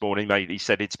Ram this morning. He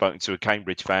said he'd spoken to a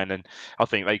Cambridge fan, and I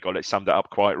think they got it summed it up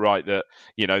quite right, that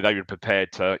they were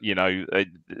prepared to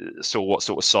saw what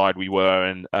sort of side we were,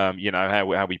 and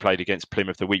how we played against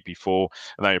Plymouth the week before,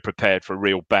 and they were prepared for a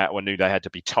real battle and knew they had to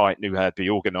be tight, knew how to be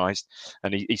organised,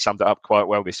 and he summed it up quite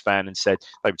well, this fan, and said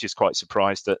they were just quite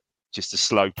surprised at just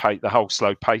the whole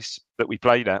slow pace that we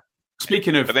played at.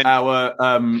 Speaking of our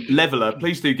leveller,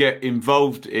 please do get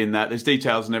involved in that. There's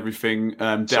details and everything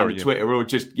down on Twitter, or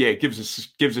just give us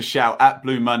a shout at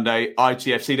Blue Monday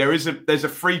ITFC. There's a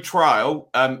free trial.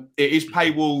 It is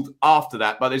paywalled after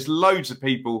that, but there's loads of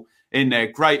people in there.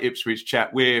 Great Ipswich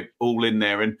chat. We're all in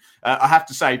there, and I have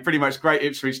to say, pretty much great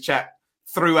Ipswich chat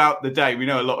throughout the day. We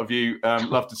know a lot of you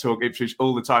love to talk Ipswich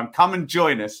all the time. Come and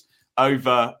join us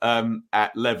over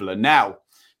at Leveller. Now,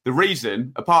 the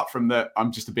reason, apart from that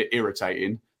I'm just a bit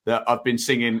irritating that I've been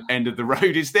singing End of the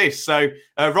Road, is this. So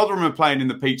Rotherham are playing in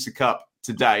the Pizza Cup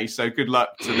today, so good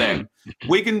luck to them.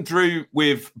 Wigan drew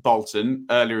with Bolton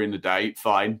earlier in the day.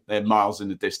 Fine, they're miles in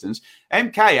the distance.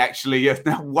 MK actually are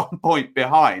now 1 point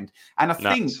behind. And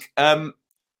I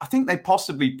think they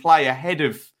possibly play ahead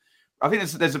of... I think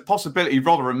there's a possibility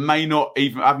Rotherham may not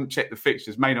even... I haven't checked the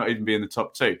fixtures, may not even be in the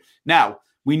top two. Now,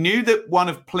 we knew that one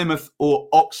of Plymouth or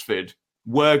Oxford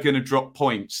were going to drop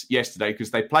points yesterday because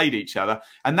they played each other.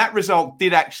 And that result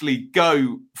did actually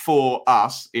go for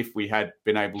us, if we had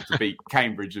been able to beat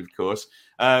Cambridge, of course,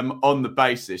 on the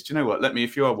basis. Do you know what?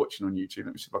 If you are watching on YouTube,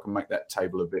 let me see if I can make that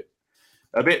table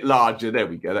a bit larger. There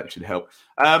we go. That should help.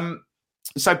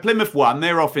 So Plymouth won.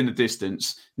 They're off in the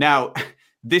distance. Now,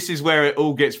 this is where it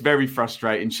all gets very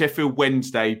frustrating. Sheffield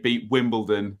Wednesday beat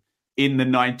Wimbledon in the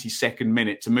 92nd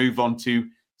minute to move on to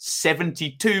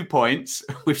 72 points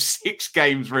with 6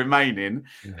 games remaining.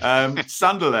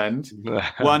 Sunderland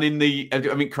won in the,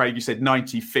 Craig, you said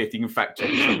 95th. You can fact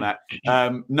check us on that.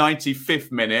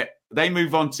 95th minute. They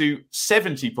move on to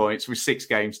 70 points with 6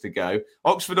 games to go.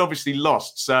 Oxford obviously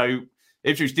lost, so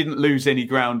Ipswich didn't lose any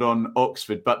ground on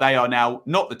Oxford, but they are now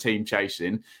not the team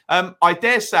chasing. I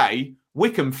dare say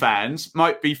Wycombe fans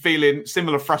might be feeling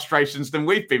similar frustrations than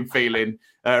we've been feeling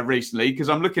recently, because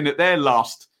I'm looking at their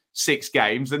last 6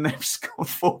 games and they've scored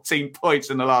 14 points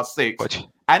in the last 6.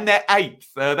 And they're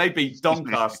 8th. They beat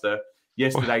Doncaster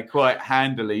yesterday quite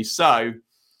handily. So,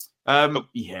 it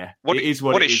is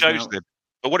what it shows now.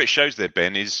 But what it shows there,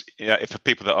 Ben, is for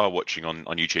people that are watching on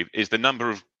YouTube, is the number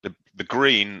of the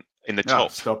green in the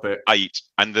top 8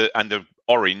 and the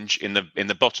orange in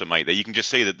the bottom 8. There, you can just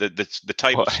see that the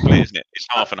table's split, isn't it? It's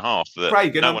half and half.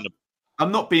 Craig,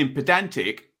 I'm not being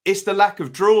pedantic. It's the lack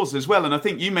of draws as well. And I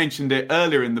think you mentioned it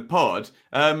earlier in the pod.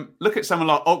 Look at someone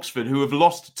like Oxford, who have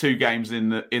lost 2 games in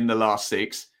the last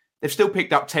 6. They've still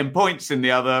picked up 10 points in the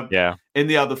other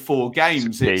 4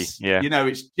 games. It's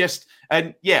just,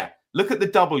 and look at the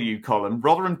W column.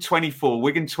 Rotherham 24,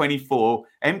 Wigan 24,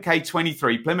 MK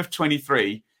 23, Plymouth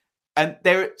 23. And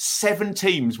there are 7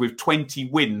 teams with 20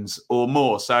 wins or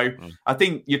more. So I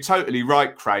think you're totally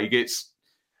right, Craig.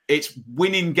 It's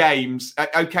winning games.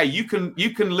 Okay, you can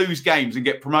lose games and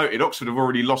get promoted. Oxford have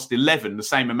already lost 11, the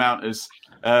same amount as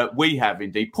we have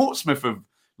indeed. Portsmouth have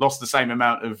lost the same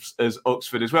amount as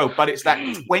Oxford as well. But it's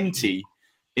that 20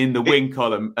 in the win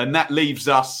column, and that leaves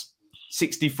us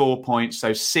 64 points,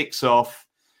 so 6 off.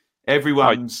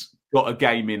 Everyone's got a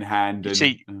game in hand.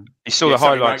 You saw the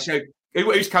highlights. Right,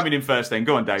 who's coming in first then?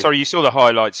 Go on, Dave. Sorry, you saw the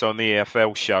highlights on the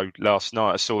EFL show last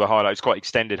night. I saw the highlights, quite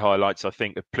extended highlights, I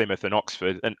think, of Plymouth and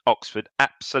Oxford. And Oxford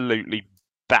absolutely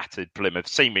battered Plymouth,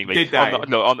 seemingly. Did they?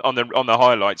 On the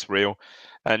highlights reel.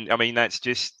 And I mean, that's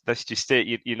just it.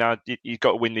 You've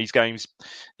got to win these games.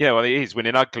 Yeah, well, it is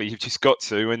winning ugly. You've just got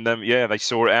to. And they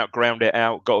saw it out, ground it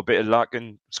out, got a bit of luck,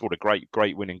 and scored a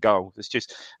great winning goal. It's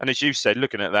just, and as you said,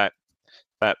 looking at that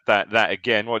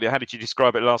again. Well, how did you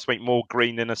describe it last week? More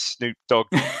green than a Snoop Dogg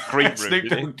green room. Snoop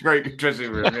Dogg great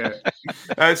dressing room.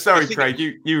 Yeah. Sorry, Craig.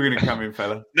 You were going to come in,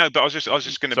 fella. No, but I was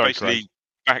just going to basically.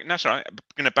 That's all right. I'm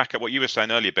going to back up what you were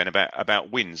saying earlier, Ben,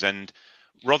 about wins. And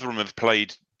Rotherham have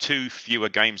played 2 fewer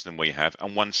games than we have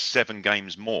and won 7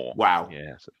 games more. Wow.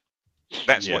 Yeah.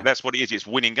 That's what it is. It's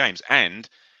winning games, and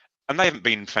they haven't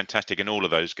been fantastic in all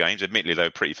of those games. Admittedly, they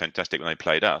were pretty fantastic when they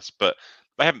played us, but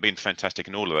they haven't been fantastic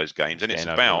in all of those games. And it's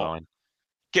about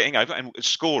getting over and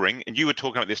scoring. And you were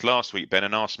talking about this last week, Ben,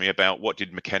 and asked me about what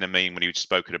did McKenna mean when he was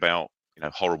spoken about,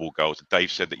 horrible goals.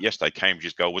 Dave said that yesterday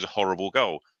Cambridge's goal was a horrible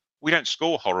goal. We don't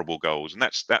score horrible goals, and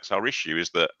that's our issue, is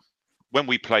that when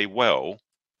we play well,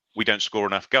 we don't score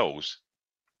enough goals.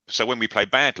 So when we play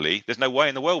badly, there's no way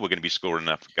in the world we're going to be scoring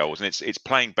enough goals. And it's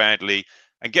playing badly,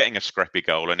 and getting a scrappy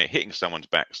goal and it hitting someone's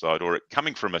backside or it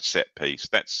coming from a set piece.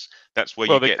 That's where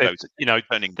you get those,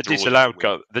 turning the draws.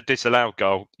 disallowed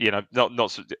goal.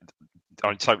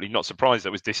 I'm totally not surprised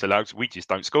that was disallowed. We just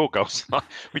don't score goals.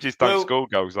 We just don't score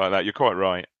goals like that. You're quite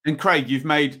right. And Craig, you've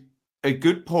made a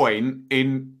good point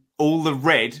in all the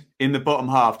red in the bottom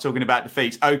half, talking about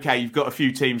defeats. Okay, you've got a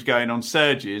few teams going on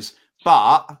surges,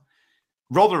 but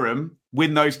Rotherham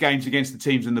win those games against the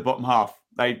teams in the bottom half.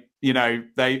 And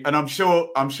I'm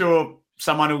sure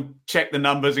someone will check the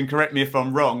numbers and correct me if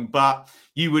I'm wrong, but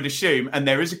you would assume, and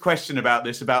there is a question about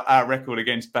this, about our record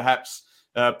against perhaps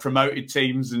promoted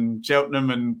teams and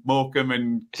Cheltenham and Morecambe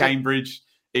and Cambridge,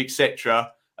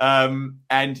 etc.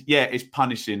 It's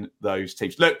punishing those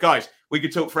teams. Look, guys, we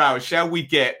could talk for hours. Shall we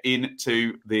get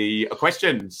into the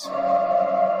questions?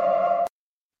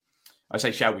 I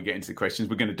say, shall we get into the questions?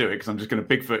 We're going to do it because I'm just going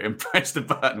to Bigfoot and press the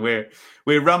button.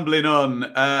 We're rumbling on.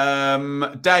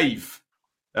 Dave,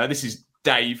 this is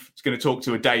Dave. He's going to talk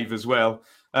to a Dave as well.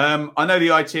 I know the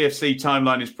ITFC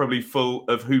timeline is probably full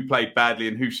of who played badly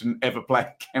and who shouldn't ever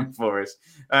play again for us.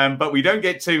 But we don't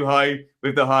get too high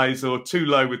with the highs or too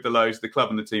low with the lows. The club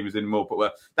and the team is in more.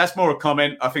 But that's more a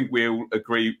comment. I think we'll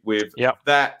agree with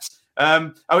that.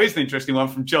 Here's an interesting one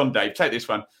from John Dave. Take this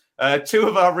one. Two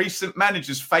of our recent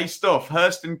managers faced off,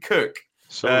 Hurst and Cook,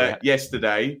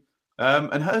 yesterday.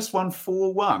 And Hurst won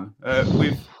 4-1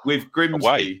 with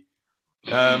Grimsby.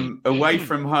 Away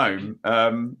from home.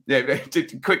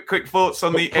 Quick thoughts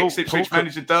on the ex-Ipswich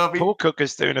manager derby. Paul Cook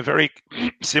is doing a very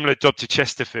similar job to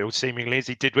Chesterfield, seemingly, as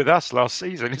he did with us last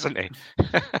season, isn't he?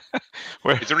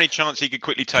 Is there any chance he could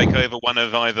quickly take over one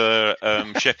of either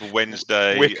Sheffield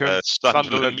Wednesday, Wickham,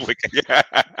 Sunderland?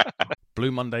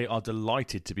 Blue Monday are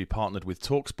delighted to be partnered with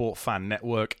TalkSport Fan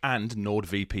Network and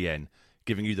NordVPN,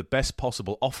 giving you the best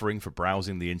possible offering for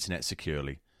browsing the internet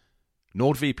securely.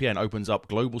 NordVPN opens up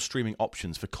global streaming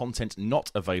options for content not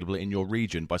available in your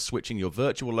region by switching your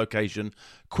virtual location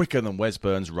quicker than Wes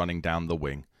Burns running down the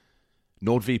wing.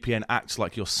 NordVPN acts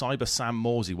like your cyber Sam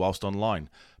Morsey whilst online,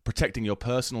 protecting your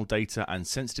personal data and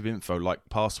sensitive info like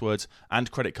passwords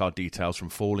and credit card details from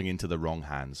falling into the wrong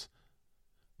hands.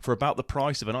 For about the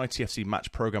price of an ITFC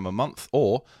match program a month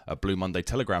or a Blue Monday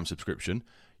Telegram subscription,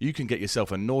 you can get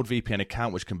yourself a NordVPN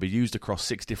account which can be used across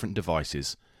 6 different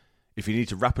devices. If you need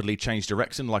to rapidly change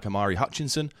direction like Amari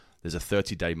Hutchinson, there's a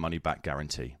 30-day money-back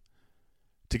guarantee.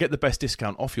 To get the best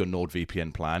discount off your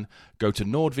NordVPN plan, go to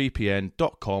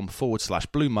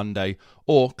nordvpn.com/Blue Monday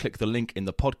or click the link in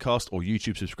the podcast or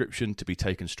YouTube subscription to be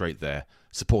taken straight there,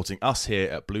 supporting us here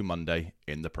at Blue Monday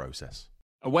in the process.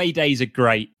 Away days are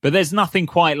great, but there's nothing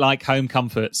quite like home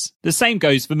comforts. The same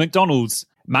goes for McDonald's.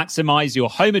 Maximise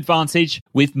your home advantage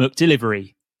with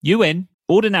McDelivery. You in?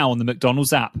 Order now on the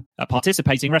McDonald's app. At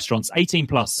participating restaurants,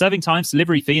 18+, serving times,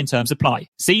 delivery fee and terms apply.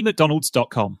 See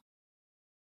mcdonalds.com.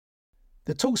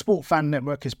 The TalkSport Fan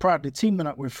Network is proudly teaming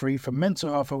up with Free for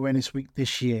Mental Health Awareness Week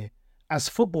this year. As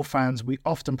football fans, we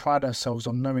often pride ourselves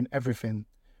on knowing everything,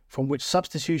 from which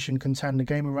substitution can turn the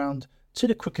game around to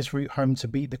the quickest route home to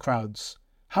beat the crowds.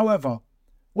 However,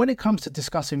 when it comes to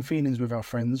discussing feelings with our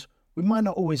friends, we might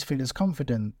not always feel as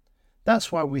confident.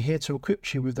 That's why we're here to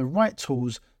equip you with the right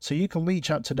tools so you can reach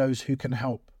out to those who can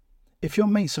help. If your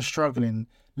mates are struggling,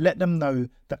 let them know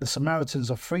that the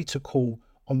Samaritans are free to call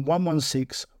on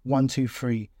 116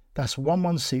 123. That's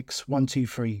 116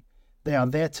 123. They are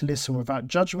there to listen without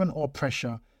judgment or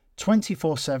pressure,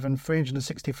 24/7,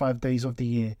 365 days of the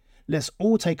year. Let's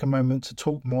all take a moment to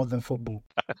talk more than football.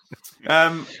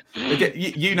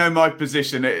 You know my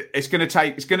position. It's going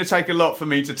to take a lot for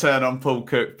me to turn on Paul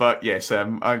Cook, but yes,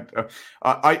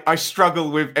 I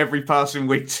struggle with every passing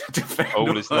week to defend.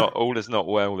 All is not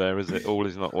well there, is it? All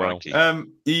is not well.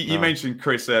 You mentioned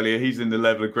Chris earlier. He's in the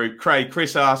Leveller group.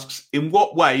 Chris asks, in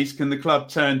what ways can the club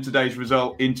turn today's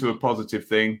result into a positive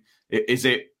thing? Is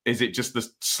it just the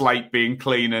slate being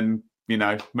clean and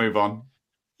move on?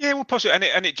 Yeah, well,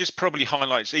 possibly, and it just probably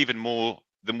highlights even more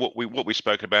than what we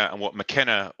spoke about and what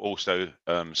McKenna also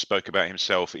spoke about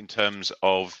himself in terms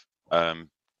of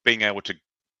being able to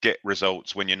get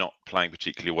results when you're not playing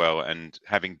particularly well and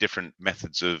having different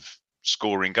methods of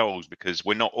scoring goals, because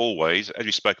we're not always, as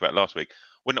we spoke about last week,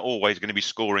 we're not always going to be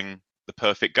scoring the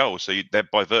perfect goal. So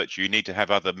by virtue, you need to have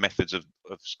other methods of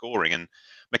scoring. And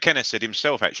McKenna said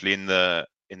himself, actually, in the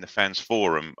fans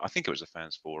forum, I think it was the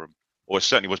fans forum, or it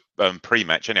certainly was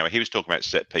pre-match. Anyway, he was talking about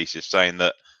set pieces, saying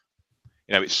that,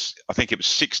 I think it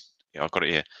was I've got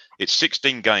it here. It's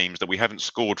 16 games that we haven't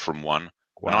scored from one.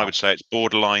 Wow. And I would say it's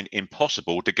borderline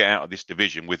impossible to get out of this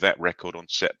division with that record on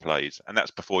set plays. And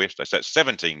that's before yesterday. So that's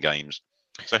 17 games.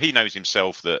 So he knows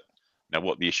himself that,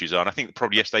 what the issues are. And I think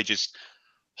probably yesterday just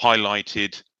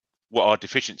highlighted what our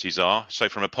deficiencies are. So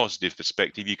from a positive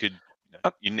perspective, you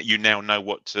now know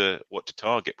what to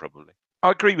target probably.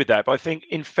 I agree with that, but I think,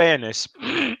 in fairness,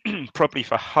 probably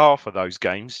for half of those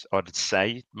games, I'd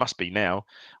say, must be now,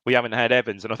 we haven't had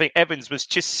Evans. And I think Evans was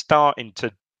just starting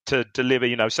to deliver,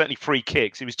 certainly free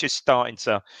kicks. He was just starting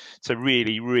to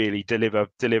really, really deliver.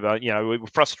 We were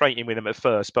frustrating with him at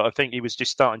first, but I think he was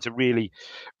just starting to really,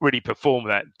 really perform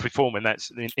in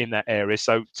that area.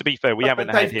 So to be fair, we haven't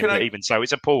had him, but even so,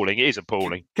 it's appalling. It is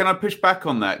appalling. Can I push back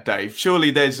on that, Dave? Surely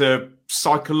there's a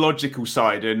psychological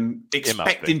side and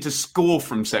expecting to score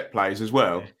from set plays as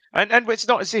well. And it's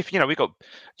not as if, we've got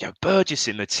Burgess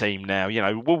in the team now.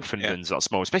 Wolfenden's not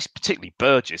small, especially particularly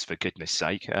Burgess, for goodness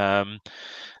sake.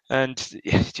 And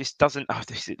it just doesn't.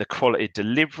 Is it the quality of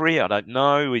delivery? I don't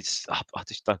know. I just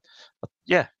don't.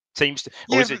 Teams,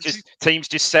 or is it just teams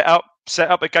just set up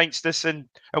against us and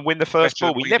win the first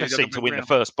ball? We never seem to win the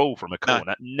first ball from a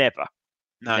corner. Never.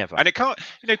 No. Never. And it can't,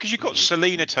 because you've got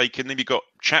Selena taken, then you've got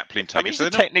Chaplin taken. These are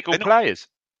technical players.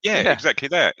 Yeah, exactly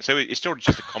that. So it's still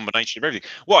just a combination of everything.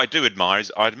 What I do admire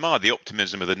is I admire the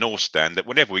optimism of the North Stand, that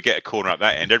whenever we get a corner at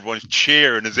that end, everyone's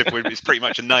cheering as if it's pretty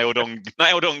much a nailed on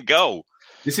goal.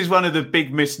 This is one of the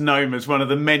big misnomers, one of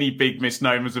the many big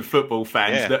misnomers of football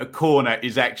fans, that a corner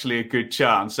is actually a good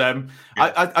chance.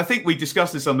 I think we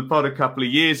discussed this on the pod a couple of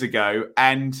years ago,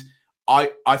 and I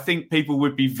think people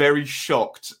would be very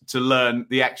shocked to learn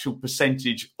the actual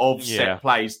percentage of set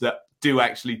plays that do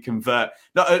actually convert.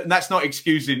 That's not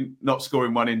excusing not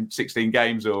scoring one in 16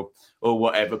 games or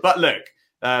whatever. But look,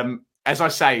 as I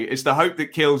say, it's the hope that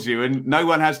kills you, and no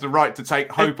one has the right to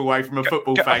take hope away from a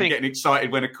football fan getting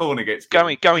excited when a corner gets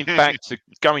going back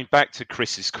to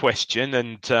Chris's question,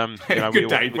 and good,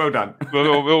 Dave, well done.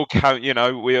 We'll count.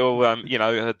 The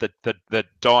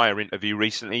Dyer interview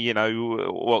recently.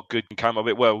 What good can come of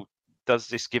it? Well, does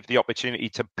this give the opportunity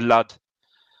to blood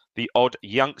the odd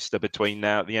youngster between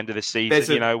now at the end of the season? There's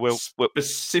a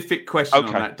specific question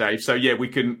on that, Dave. So we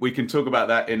can talk about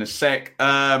that in a sec.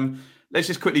 Let's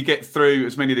just quickly get through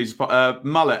as many of these.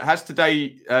 Mullet, has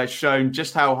today shown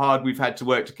just how hard we've had to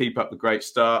work to keep up the great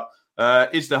start?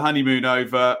 Is the honeymoon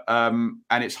over? And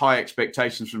it's high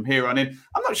expectations from here on in.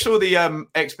 I'm not sure the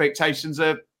expectations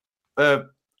are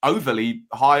overly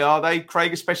high, are they,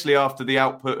 Craig? Especially after the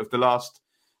output of the last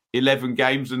 11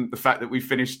 games and the fact that we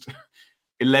finished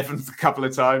 11th a couple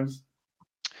of times.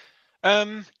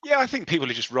 I think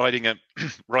people are just riding a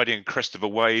crest of a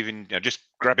wave and just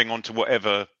grabbing onto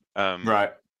whatever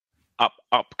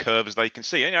up curve as they can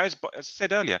see. As I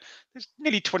said earlier, there's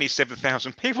nearly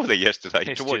 27,000 people there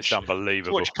yesterday to watch.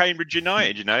 Unbelievable. To watch Cambridge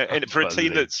United. And for a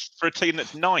team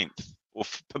that's ninth or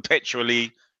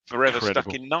perpetually forever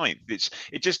stuck in ninth.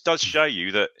 It just does show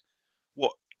you that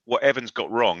what Evans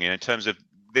got wrong in terms of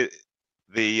the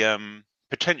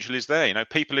potential is there.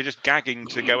 People are just gagging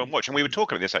to go and watch. And we were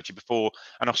talking about this actually before.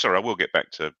 And I'm sorry, I will get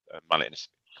back to Mullet in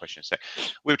a question in a sec.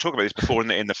 We were talking about this before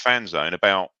in the fan zone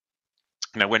about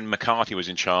when McCarthy was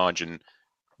in charge and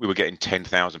we were getting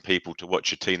 10,000 people to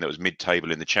watch a team that was mid-table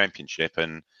in the Championship,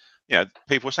 and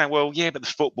people were saying, well, yeah, but the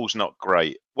football's not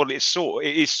great. Well, it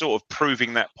is sort of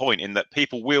proving that point in that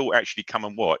people will actually come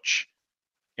and watch,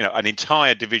 an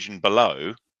entire division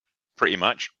below, pretty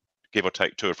much, give or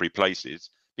take 2 or 3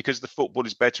 places, because the football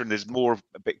is better and there's more of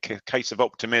a case of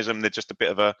optimism. There's just a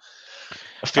bit of a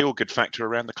feel-good factor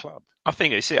around the club. I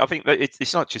think that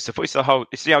it's not just it's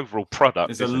the overall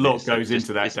product. There's a lot goes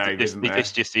into that, Dave, isn't there?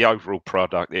 It's just the overall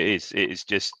product. It's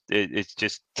just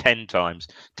 10 times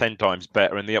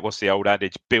better. And what's the old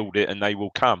adage? Build it and they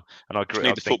will come. And I agree. Just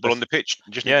need the football on the pitch.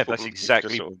 That's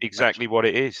exactly what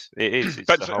it is. It is. It's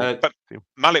but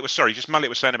Mullet was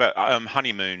saying about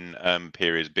honeymoon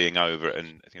periods being over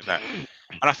and things like that.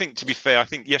 And I think, to be fair,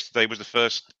 yesterday was the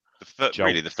first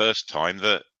time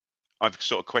that I've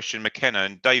sort of questioned McKenna.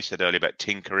 And Dave said earlier about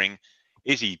tinkering.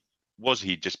 Was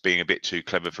he just being a bit too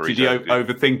clever for his own? Did he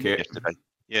overthink it yesterday?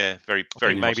 Yeah, very,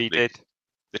 very. Maybe he did.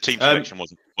 The team selection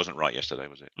wasn't right yesterday,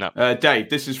 was it? No. Dave,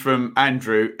 this is from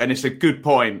Andrew, and it's a good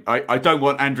point. I don't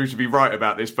want Andrew to be right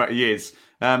about this, but he is.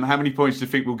 How many points do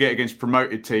you think we'll get against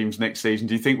promoted teams next season?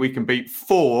 Do you think we can beat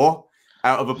 4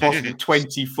 out of a possible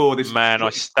 24 this Man, Can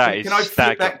I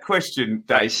flip that question, Dave?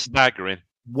 That is staggering.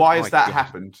 Why has that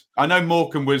happened? I know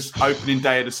Morecambe was opening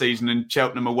day of the season and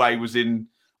Cheltenham away was in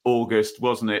August,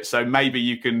 wasn't it? So maybe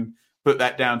you can put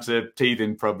that down to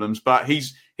teething problems. But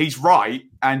he's right,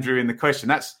 Andrew, in the question.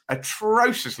 That's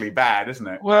atrociously bad, isn't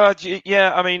it? Well,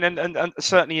 yeah, I mean, and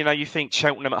certainly, you think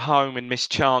Cheltenham at home and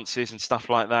missed chances and stuff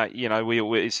like that.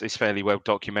 It's fairly well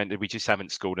documented. We just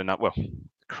haven't scored enough. Well,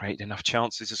 created enough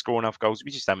chances to score enough goals.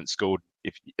 We just haven't scored.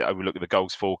 If we look at the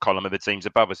goals for column of the teams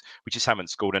above us, we just haven't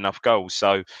scored enough goals.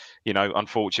 So,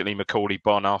 unfortunately, Macaulay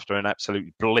Bonne, after an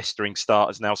absolute blistering start,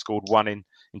 has now scored one in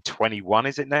 21.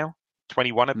 Is it now?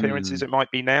 21 appearances, it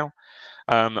might be now.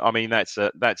 That's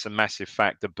a massive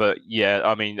factor. But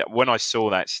yeah, when I saw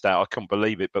that stat, I couldn't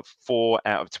believe it. But 4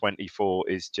 out of 24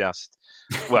 is just,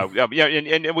 well,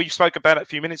 and we spoke about it a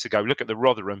few minutes ago. Look at the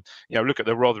Rotherham,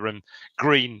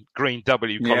 green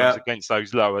W columns against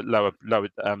those lower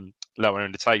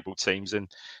in the table teams, and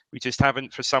we just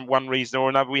haven't, for one reason or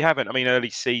another. We haven't. Early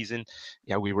season,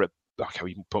 we were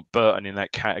we can put Burton in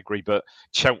that category, but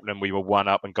Cheltenham, we were 1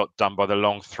 up and got done by the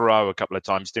long throw a couple of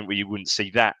times, didn't we? You wouldn't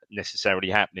see that necessarily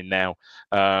happening now.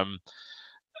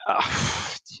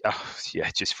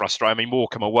 Just frustrating.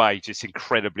 Morecambe away, just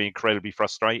incredibly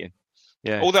frustrating.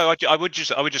 Yeah. Although I would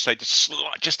just say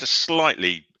just to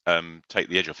slightly take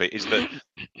the edge off it is that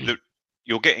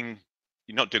you're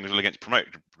not doing as well against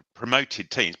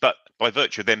promoted teams, but by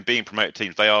virtue of them being promoted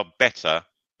teams, they are better.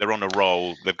 They're on a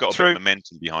roll. They've got a bit of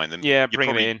momentum behind them. Yeah,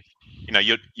 bring it in.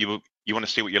 You want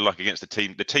to see what you're like against the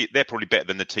team. They're probably better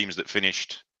than the teams that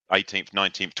finished 18th,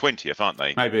 19th, 20th, aren't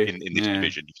they? Maybe in this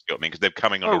division. You got me, because they're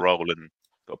coming on a roll and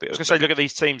got a bit. I was going to say, look at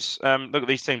these teams.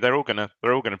 They're all going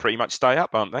to pretty much stay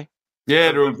up, aren't they?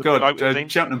 Yeah, they're all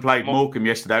good. Cheltenham played Morecambe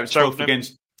yesterday. It was 12th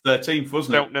against 13th,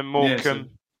 wasn't it? Cheltenham,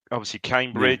 Morecambe, obviously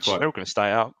Cambridge. They're all going to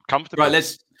stay up comfortably.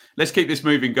 Right, let's keep this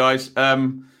moving, guys.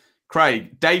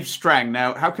 Craig, Dave Strang.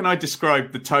 Now, how can I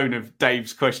describe the tone of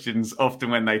Dave's questions often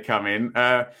when they come in?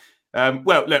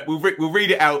 Well, look, we'll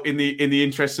read it out in the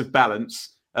interest of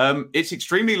balance. It's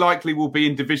extremely likely we'll be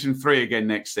in Division 3 again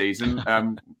next season.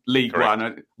 League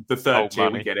One, the third tier,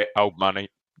 we get it. Old money.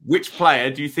 Which player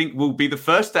do you think will be the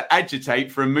first to agitate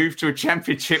for a move to a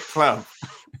championship club?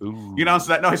 You can answer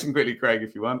that nice and quickly, Craig,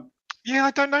 if you want. Yeah,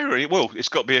 I don't know really. Well, it's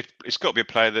got to be a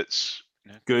player that's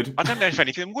good. I don't know if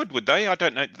anything would they? I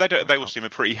don't know. They all seem a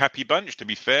pretty happy bunch, to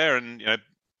be fair. And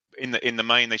in the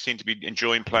main, they seem to be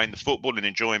enjoying playing the football and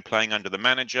enjoying playing under the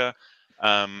manager.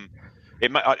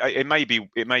 It may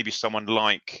be someone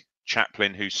like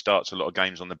Chaplin, who starts a lot of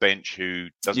games on the bench, who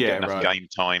doesn't get enough game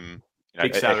time.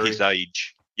 At his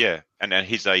age, and at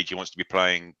his age, he wants to be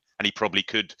playing, and he probably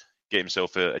could get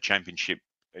himself a championship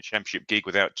gig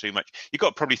without too much. You've got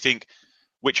to probably think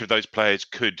which of those players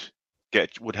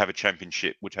would have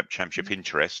championship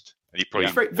interest. And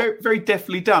it's very, very, very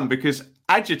deftly done, because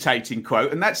agitating,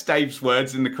 quote, and that's Dave's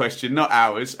words in the question, not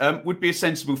ours, would be a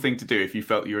sensible thing to do if you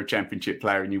felt you were a championship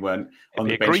player and you weren't on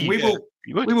the bench. We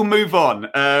will move on.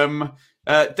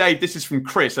 Dave, this is from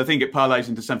Chris. I think it parlays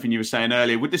into something you were saying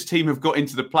earlier. Would this team have got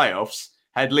into the playoffs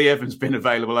had Lee Evans been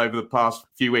available over the past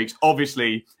few weeks?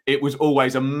 Obviously, it was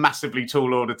always a massively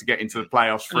tall order to get into the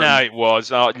playoffs. No, it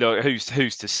was. Look, who's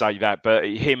to say that? But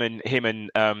him and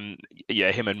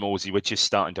Morsey were just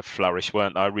starting to flourish,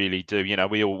 weren't they? I really do.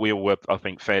 We all were, I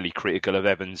think, fairly critical of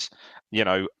Evans,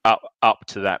 up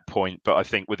to that point. But I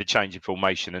think with the change in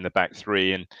formation in the back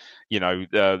three, and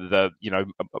the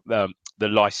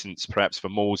license perhaps for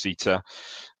Morsey to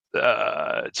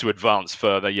advance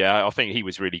further, I think he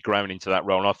was really grown into that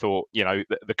role. And I thought,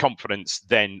 the confidence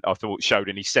then showed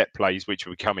in his set plays, which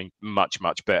were becoming much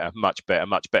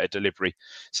better delivery.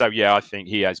 So I think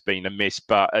he has been a miss.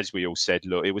 But as we all said,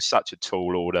 look, it was such a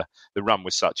tall order. The run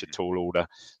was such a tall order.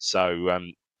 So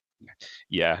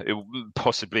it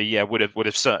possibly would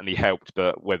have certainly helped.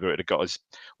 But whether it had got us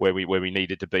where we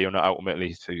needed to be or not,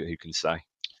 ultimately, who can say?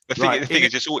 The thing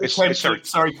is,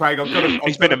 sorry, Craig.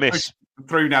 It's been a miss.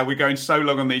 Through now, we're going so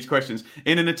long on these questions.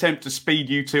 In an attempt to speed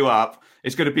you two up,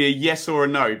 it's going to be a yes or a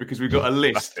no, because we've got a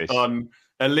list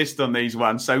on these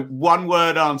ones. So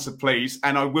 1-word answer, please,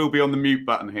 and I will be on the mute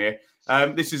button here.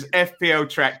 This is FPL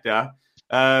Tractor.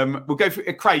 We'll go for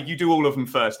Craig. You do all of them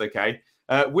first, okay?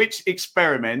 Which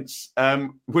experiments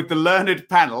would the learned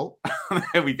panel?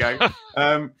 There we go.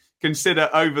 Consider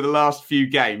over the last few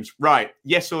games. Right.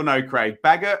 Yes or no, Craig?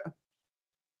 Baggott?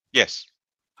 Yes.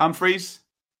 Humphreys?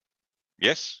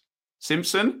 Yes.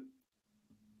 Simpson?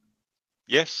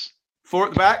 Yes. 4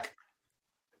 at the back?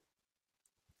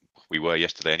 We were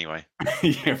yesterday anyway.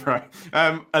 Yeah, right.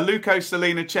 Aluko,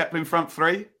 Selina, Chaplin, front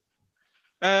three?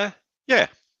 Yeah.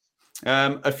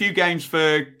 A few games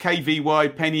for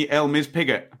KVY, Penny, Elmis,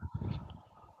 Piggott?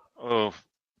 Oh.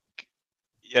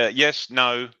 Yeah. Yes.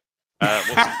 No.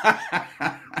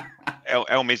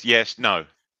 Elmis, yes, no.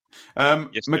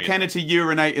 Yes, McKenna to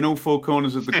urinate in all 4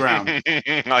 corners of the ground.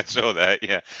 I saw that.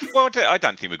 Yeah. Well, I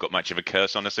don't think we've got much of a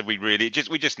curse on us. We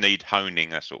just need honing.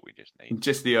 That's all we just need.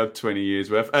 Just the odd 20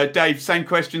 years worth. Dave, same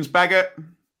questions. Baggott.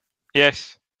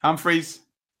 Yes. Humphreys.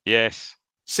 Yes.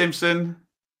 Simpson.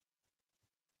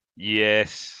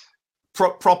 Yes.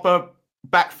 Proper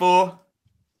back four.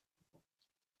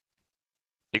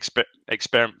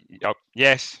 Experiment. Oh,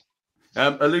 yes.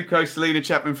 Aluko, Selena,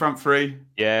 Chapman, front three.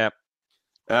 Yeah.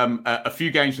 A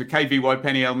few games for KVY,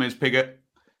 Penny, Elmers, Pigott.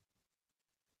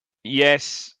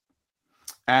 Yes.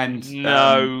 And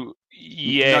no.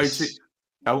 Yes.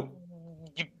 No.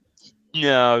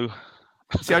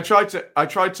 See, I tried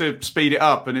to speed it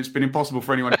up, and it's been impossible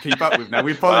for anyone to keep up with. Now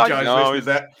we apologise, listeners.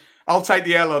 That I'll take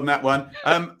the L on that one.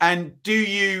 And do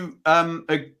you,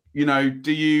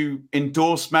 do you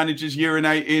endorse managers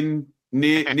urinating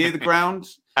near the ground,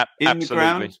 Absolutely. the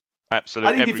ground?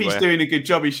 Absolutely. I think everywhere. if he's doing a good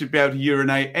job, he should be able to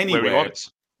urinate anywhere. Where he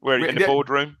wants. In the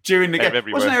boardroom during the game.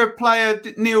 Everywhere. Wasn't there a player,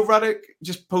 Neil Ruddock,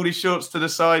 just pulled his shorts to the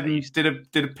side and did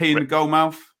a pee in the goal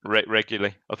mouth?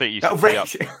 Regularly. I think he used to pee up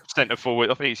centre forward.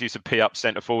 I think he used to pee up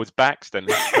centre forwards' backs. Then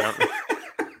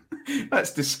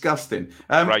that's disgusting.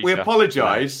 Greater. We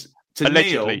apologise to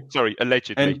allegedly. Neil. Sorry,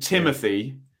 allegedly. And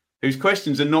Timothy, whose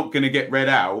questions are not going to get read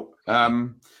out.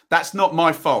 That's not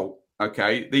my fault.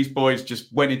 Okay, these boys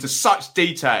just went into such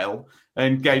detail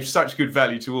and gave such good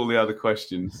value to all the other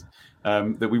questions.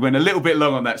 That we went a little bit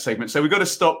long on that segment. So we've got to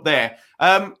stop there.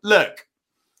 Look,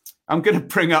 I'm going to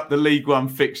bring up the League One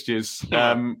fixtures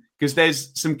because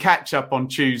there's some catch up on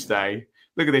Tuesday.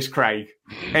 Look at this, Craig.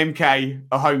 MK,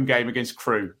 a home game against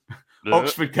Crewe.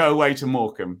 Oxford go away to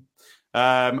Morecambe.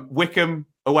 Wickham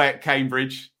away at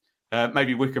Cambridge.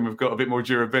 Maybe Wickham have got a bit more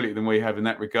durability than we have in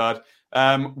that regard.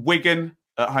 Wigan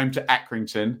at home to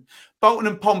Accrington. Bolton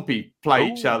and Pompey play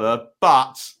each other,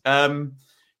 but...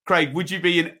 Craig, would you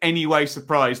be in any way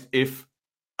surprised if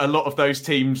a lot of those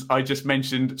teams I just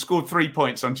mentioned scored 3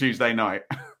 points on Tuesday night?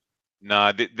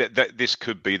 No, this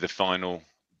could be the final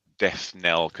death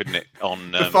knell, couldn't it?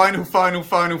 On the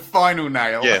final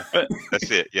nail. Yeah,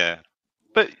 that's it. Yeah,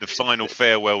 but the final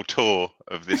farewell tour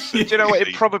of this. Do you know what?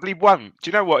 It probably won't. Do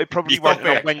you know what? It probably won't.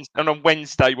 And on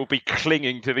Wednesday, we'll be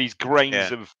clinging to these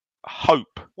grains of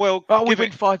hope. Well, we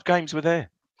win 5 games. We're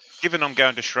there. Given I'm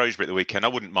going to Shrewsbury at the weekend, I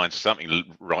wouldn't mind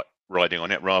something riding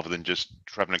on it rather than just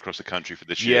travelling across the country for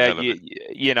the sheer hell of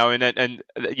it. And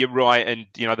you're right. And,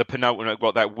 the penultimate,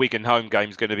 that Wigan home game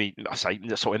is going to be, I say,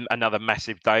 sort of another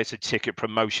massive day. It's a ticket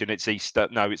promotion. It's Easter.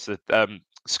 No, it's the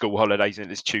school holidays,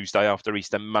 and it's Tuesday after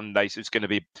Easter Monday. So it's going to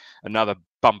be another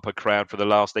bumper crowd for the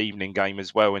last evening game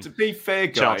as well. And to be fair,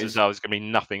 guys, chances are there's going to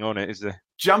be nothing on it, is there?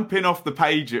 Jumping off the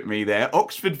page at me there,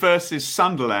 Oxford versus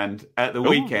Sunderland at the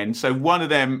weekend. So one of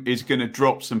them is going to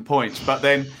drop some points. But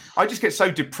then I just get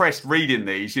so depressed reading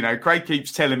these. Craig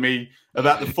keeps telling me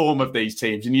about the form of these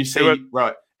teams. And you see,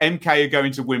 right, MK are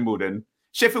going to Wimbledon.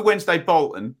 Sheffield Wednesday,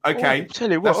 Bolton. Okay,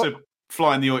 tell you what. That's a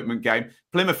fly in the ointment game.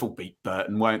 Plymouth will beat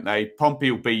Burton, won't they? Pompey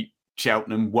will beat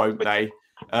Cheltenham, won't they?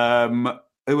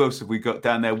 Who else have we got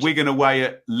down there? Wigan away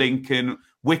at Lincoln.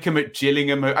 Wickham at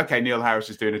Gillingham. Okay, Neil Harris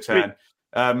is doing a turn.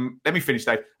 Let me finish,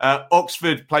 Dave.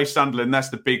 Oxford play Sunderland. That's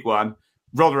the big one.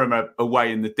 Rotherham are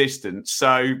away in the distance.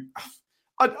 So,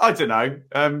 I don't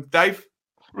know. Dave?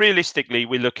 Realistically,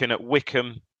 we're looking at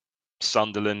Wickham,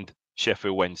 Sunderland,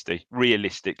 Sheffield Wednesday.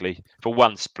 Realistically, for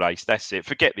one place. That's it.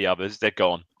 Forget the others. They're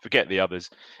gone. Forget the others.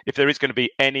 If there is going to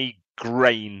be any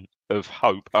grain of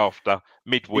hope after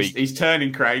midweek. He's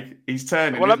turning, Craig. He's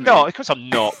turning. Well, I'm not. Of course I'm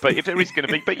not. But if there is going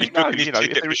to be... But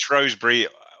if there is Shrewsbury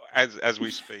as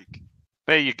we speak.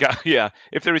 There you go. Yeah.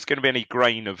 If there is going to be any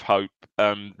grain of hope,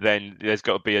 then there's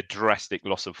got to be a drastic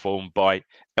loss of form by,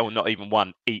 or not even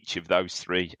one, each of those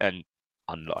three. And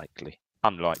unlikely.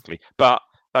 But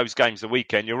those games the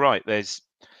weekend, you're right. They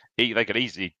could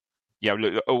easily,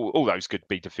 look, all those could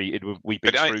be defeated. We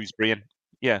beat Shrewsbury and,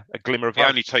 a glimmer of hope.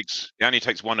 It only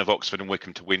takes one of Oxford and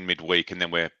Wickham to win midweek, and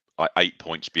then we're like 8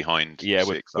 points behind. Yeah,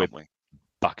 six, aren't we?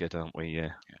 Bucketed, aren't we?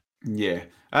 Yeah.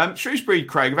 Shrewsbury,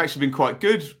 Craig, have actually been quite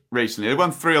good recently. They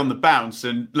won 3 on the bounce,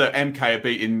 and look, MK are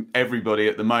beating everybody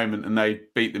at the moment, and they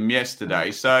beat them yesterday.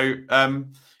 So,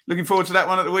 looking forward to that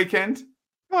one at the weekend.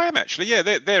 I am actually. Yeah,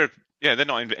 they're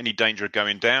not in any danger of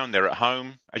going down. They're at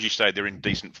home, as you say. They're in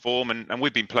decent form, and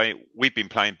we've been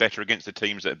playing better against the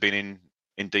teams that have been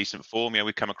in decent form.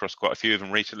 We've come across quite a few of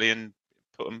them recently and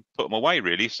put them away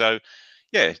really. So,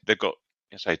 they've got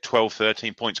 12,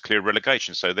 13 points clear of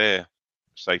relegation. So they're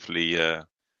safely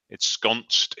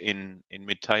ensconced in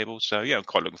mid-table. So I'm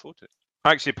quite looking forward to it.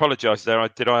 I actually apologise there.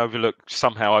 Did I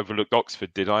somehow overlook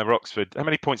Oxford? Did I? Oxford. How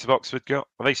many points have Oxford got?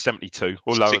 Are they 72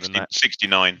 or lower than that?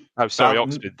 69. Oh, sorry,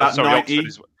 Oxford. Sorry, 90.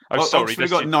 Oxford. Oxford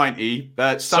got 90.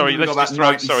 Sorry, got about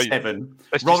 97.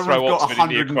 Rotherham got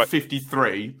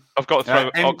 153. I've got to throw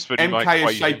Oxford in my equation.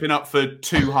 MK is shaping up for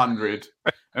 200,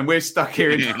 and we're stuck here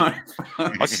in.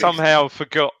 I somehow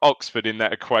forgot Oxford in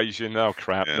that equation. Oh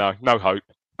crap! Yeah. No hope.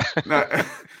 No.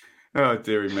 Oh,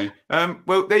 dearie me.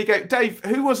 Well, there you go. Dave,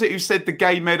 who was it who said the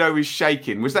Gay Meadow is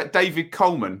shaking? Was that David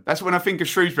Coleman? That's when I think of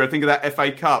Shrewsbury. I think of that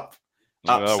FA Cup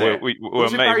upset.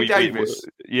 Was it Barry Davis?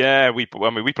 We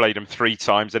played them 3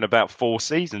 times in about 4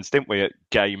 seasons, didn't we, at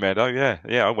Gay Meadow? Yeah.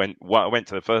 I went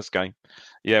to the first game.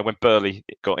 Yeah, when Burley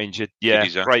got injured. Yeah,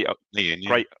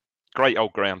 great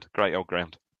old ground. Great old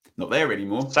ground. Not there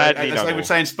anymore. Sadly, as they would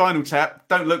say in Spinal Tap,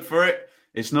 don't look for it.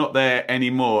 It's not there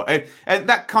anymore. And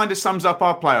that kind of sums up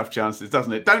our playoff chances,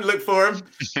 doesn't it? Don't look for them.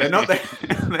 They're not there.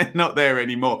 They're not there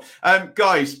anymore.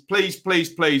 Guys,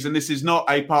 please, and this is not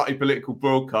a party political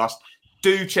broadcast,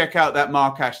 do check out that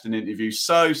Mark Ashton interview.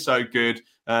 So good.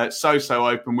 So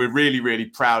open. We're really, really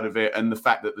proud of it. And the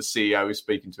fact that the CEO is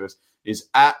speaking to us is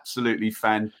absolutely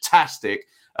fantastic.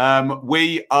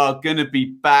 We are going to be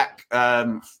back.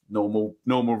 Normal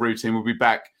routine. We'll be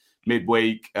back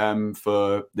midweek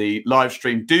for the live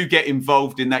stream. Do get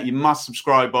involved in that. You must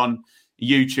subscribe on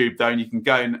YouTube, though, and you can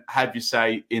go and have your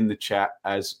say in the chat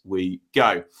as we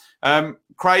go.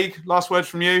 Craig, last words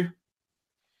from you?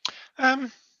 No,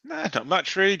 not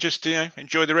much really. Just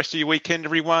enjoy the rest of your weekend,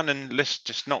 everyone, and let's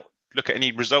just not look at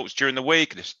any results during the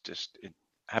week. Just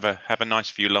have a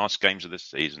nice few last games of the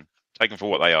season. Take them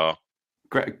for what they are.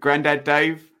 Grandad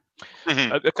Dave?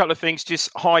 A couple of things.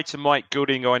 Just hi to Mike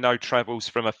Gooding, who I know travels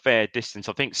from a fair distance.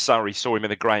 I think Surrey saw him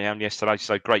in the Greyhound yesterday,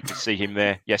 so great to see him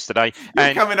there yesterday.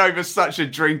 You're coming over such a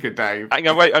drinker, Dave.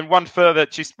 And one further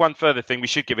thing we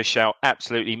should give a shout.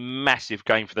 Absolutely massive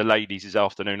game for the ladies this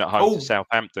afternoon at home to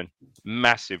Southampton.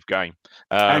 Massive game.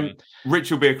 And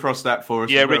Rich will be across that for us.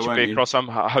 Yeah, Rich will be across. I'm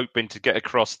hoping to get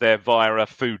across there via a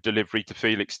food delivery to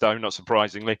Felixstowe, not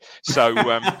surprisingly. So,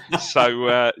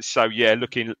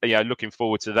 looking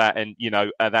forward to that. And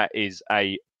that is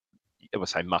I would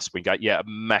say must-win game. Yeah, a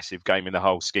massive game in the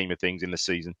whole scheme of things in the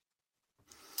season.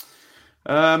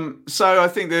 So I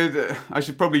think I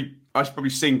should probably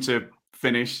sing to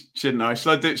finish, shouldn't I?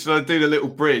 Shall I do the little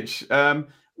bridge?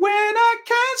 When I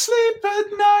can't sleep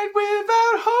at night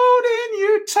without holding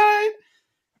you tight,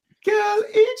 girl,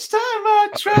 each time I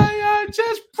try, I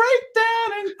just break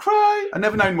down and cry. I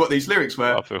never known what these lyrics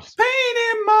were. Pain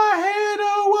in my head,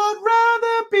 oh, I'd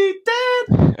rather be dead.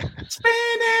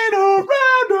 Spinning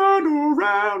around and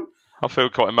around. I feel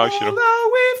quite emotional.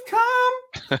 Although we've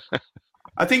come.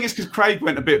 I think it's because Craig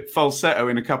went a bit falsetto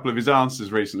in a couple of his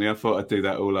answers recently. I thought I'd do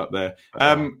that all up there.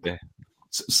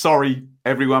 Sorry,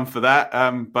 everyone, for that.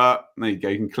 But there you go.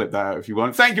 You can clip that out if you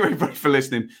want. Thank you, everybody, for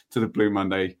listening to the Blue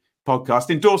Monday podcast,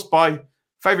 endorsed by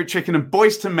Favourite Chicken and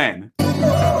Boys to Men.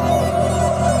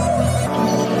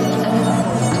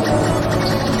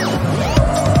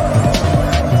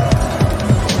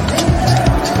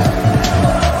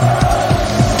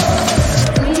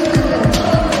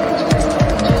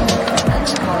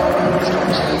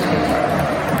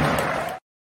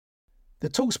 The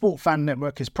TalkSport Fan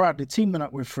Network is proudly teaming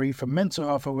up with Free for Mental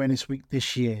Health Awareness Week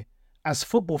this year. As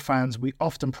football fans, we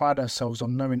often pride ourselves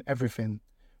on knowing everything,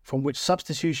 from which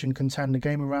substitution can turn the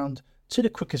game around to the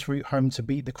quickest route home to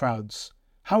beat the crowds.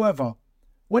 However,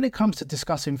 when it comes to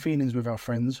discussing feelings with our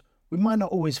friends, we might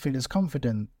not always feel as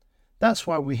confident. That's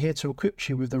why we're here to equip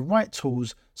you with the right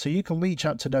tools so you can reach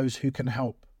out to those who can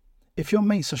help. If your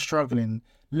mates are struggling,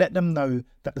 let them know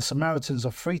that the Samaritans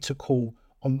are free to call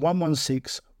on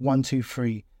 116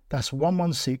 123. That's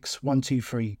 116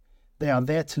 123. They are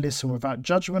there to listen without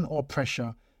judgment or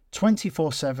pressure,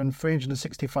 24/7,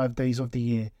 365 days of the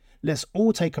year. Let's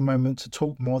all take a moment to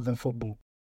talk more than football.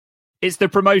 It's the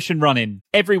promotion run-in.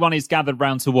 Everyone is gathered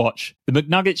round to watch. The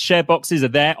McNuggets share boxes are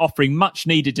there, offering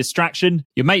much-needed distraction.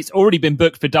 Your mate's already been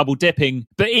booked for double dipping,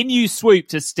 but in you swoop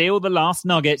to steal the last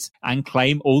nugget and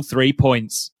claim all 3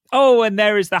 points. Oh, and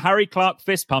there is the Harry Clark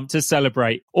fist pump to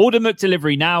celebrate. Order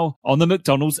McDelivery now on the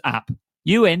McDonald's app.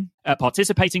 You in at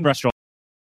participating restaurants.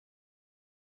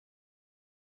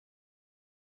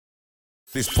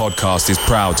 This podcast is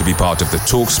proud to be part of the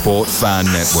TalkSport Fan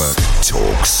Network.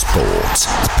 TalkSport.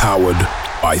 Powered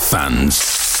by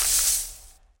fans.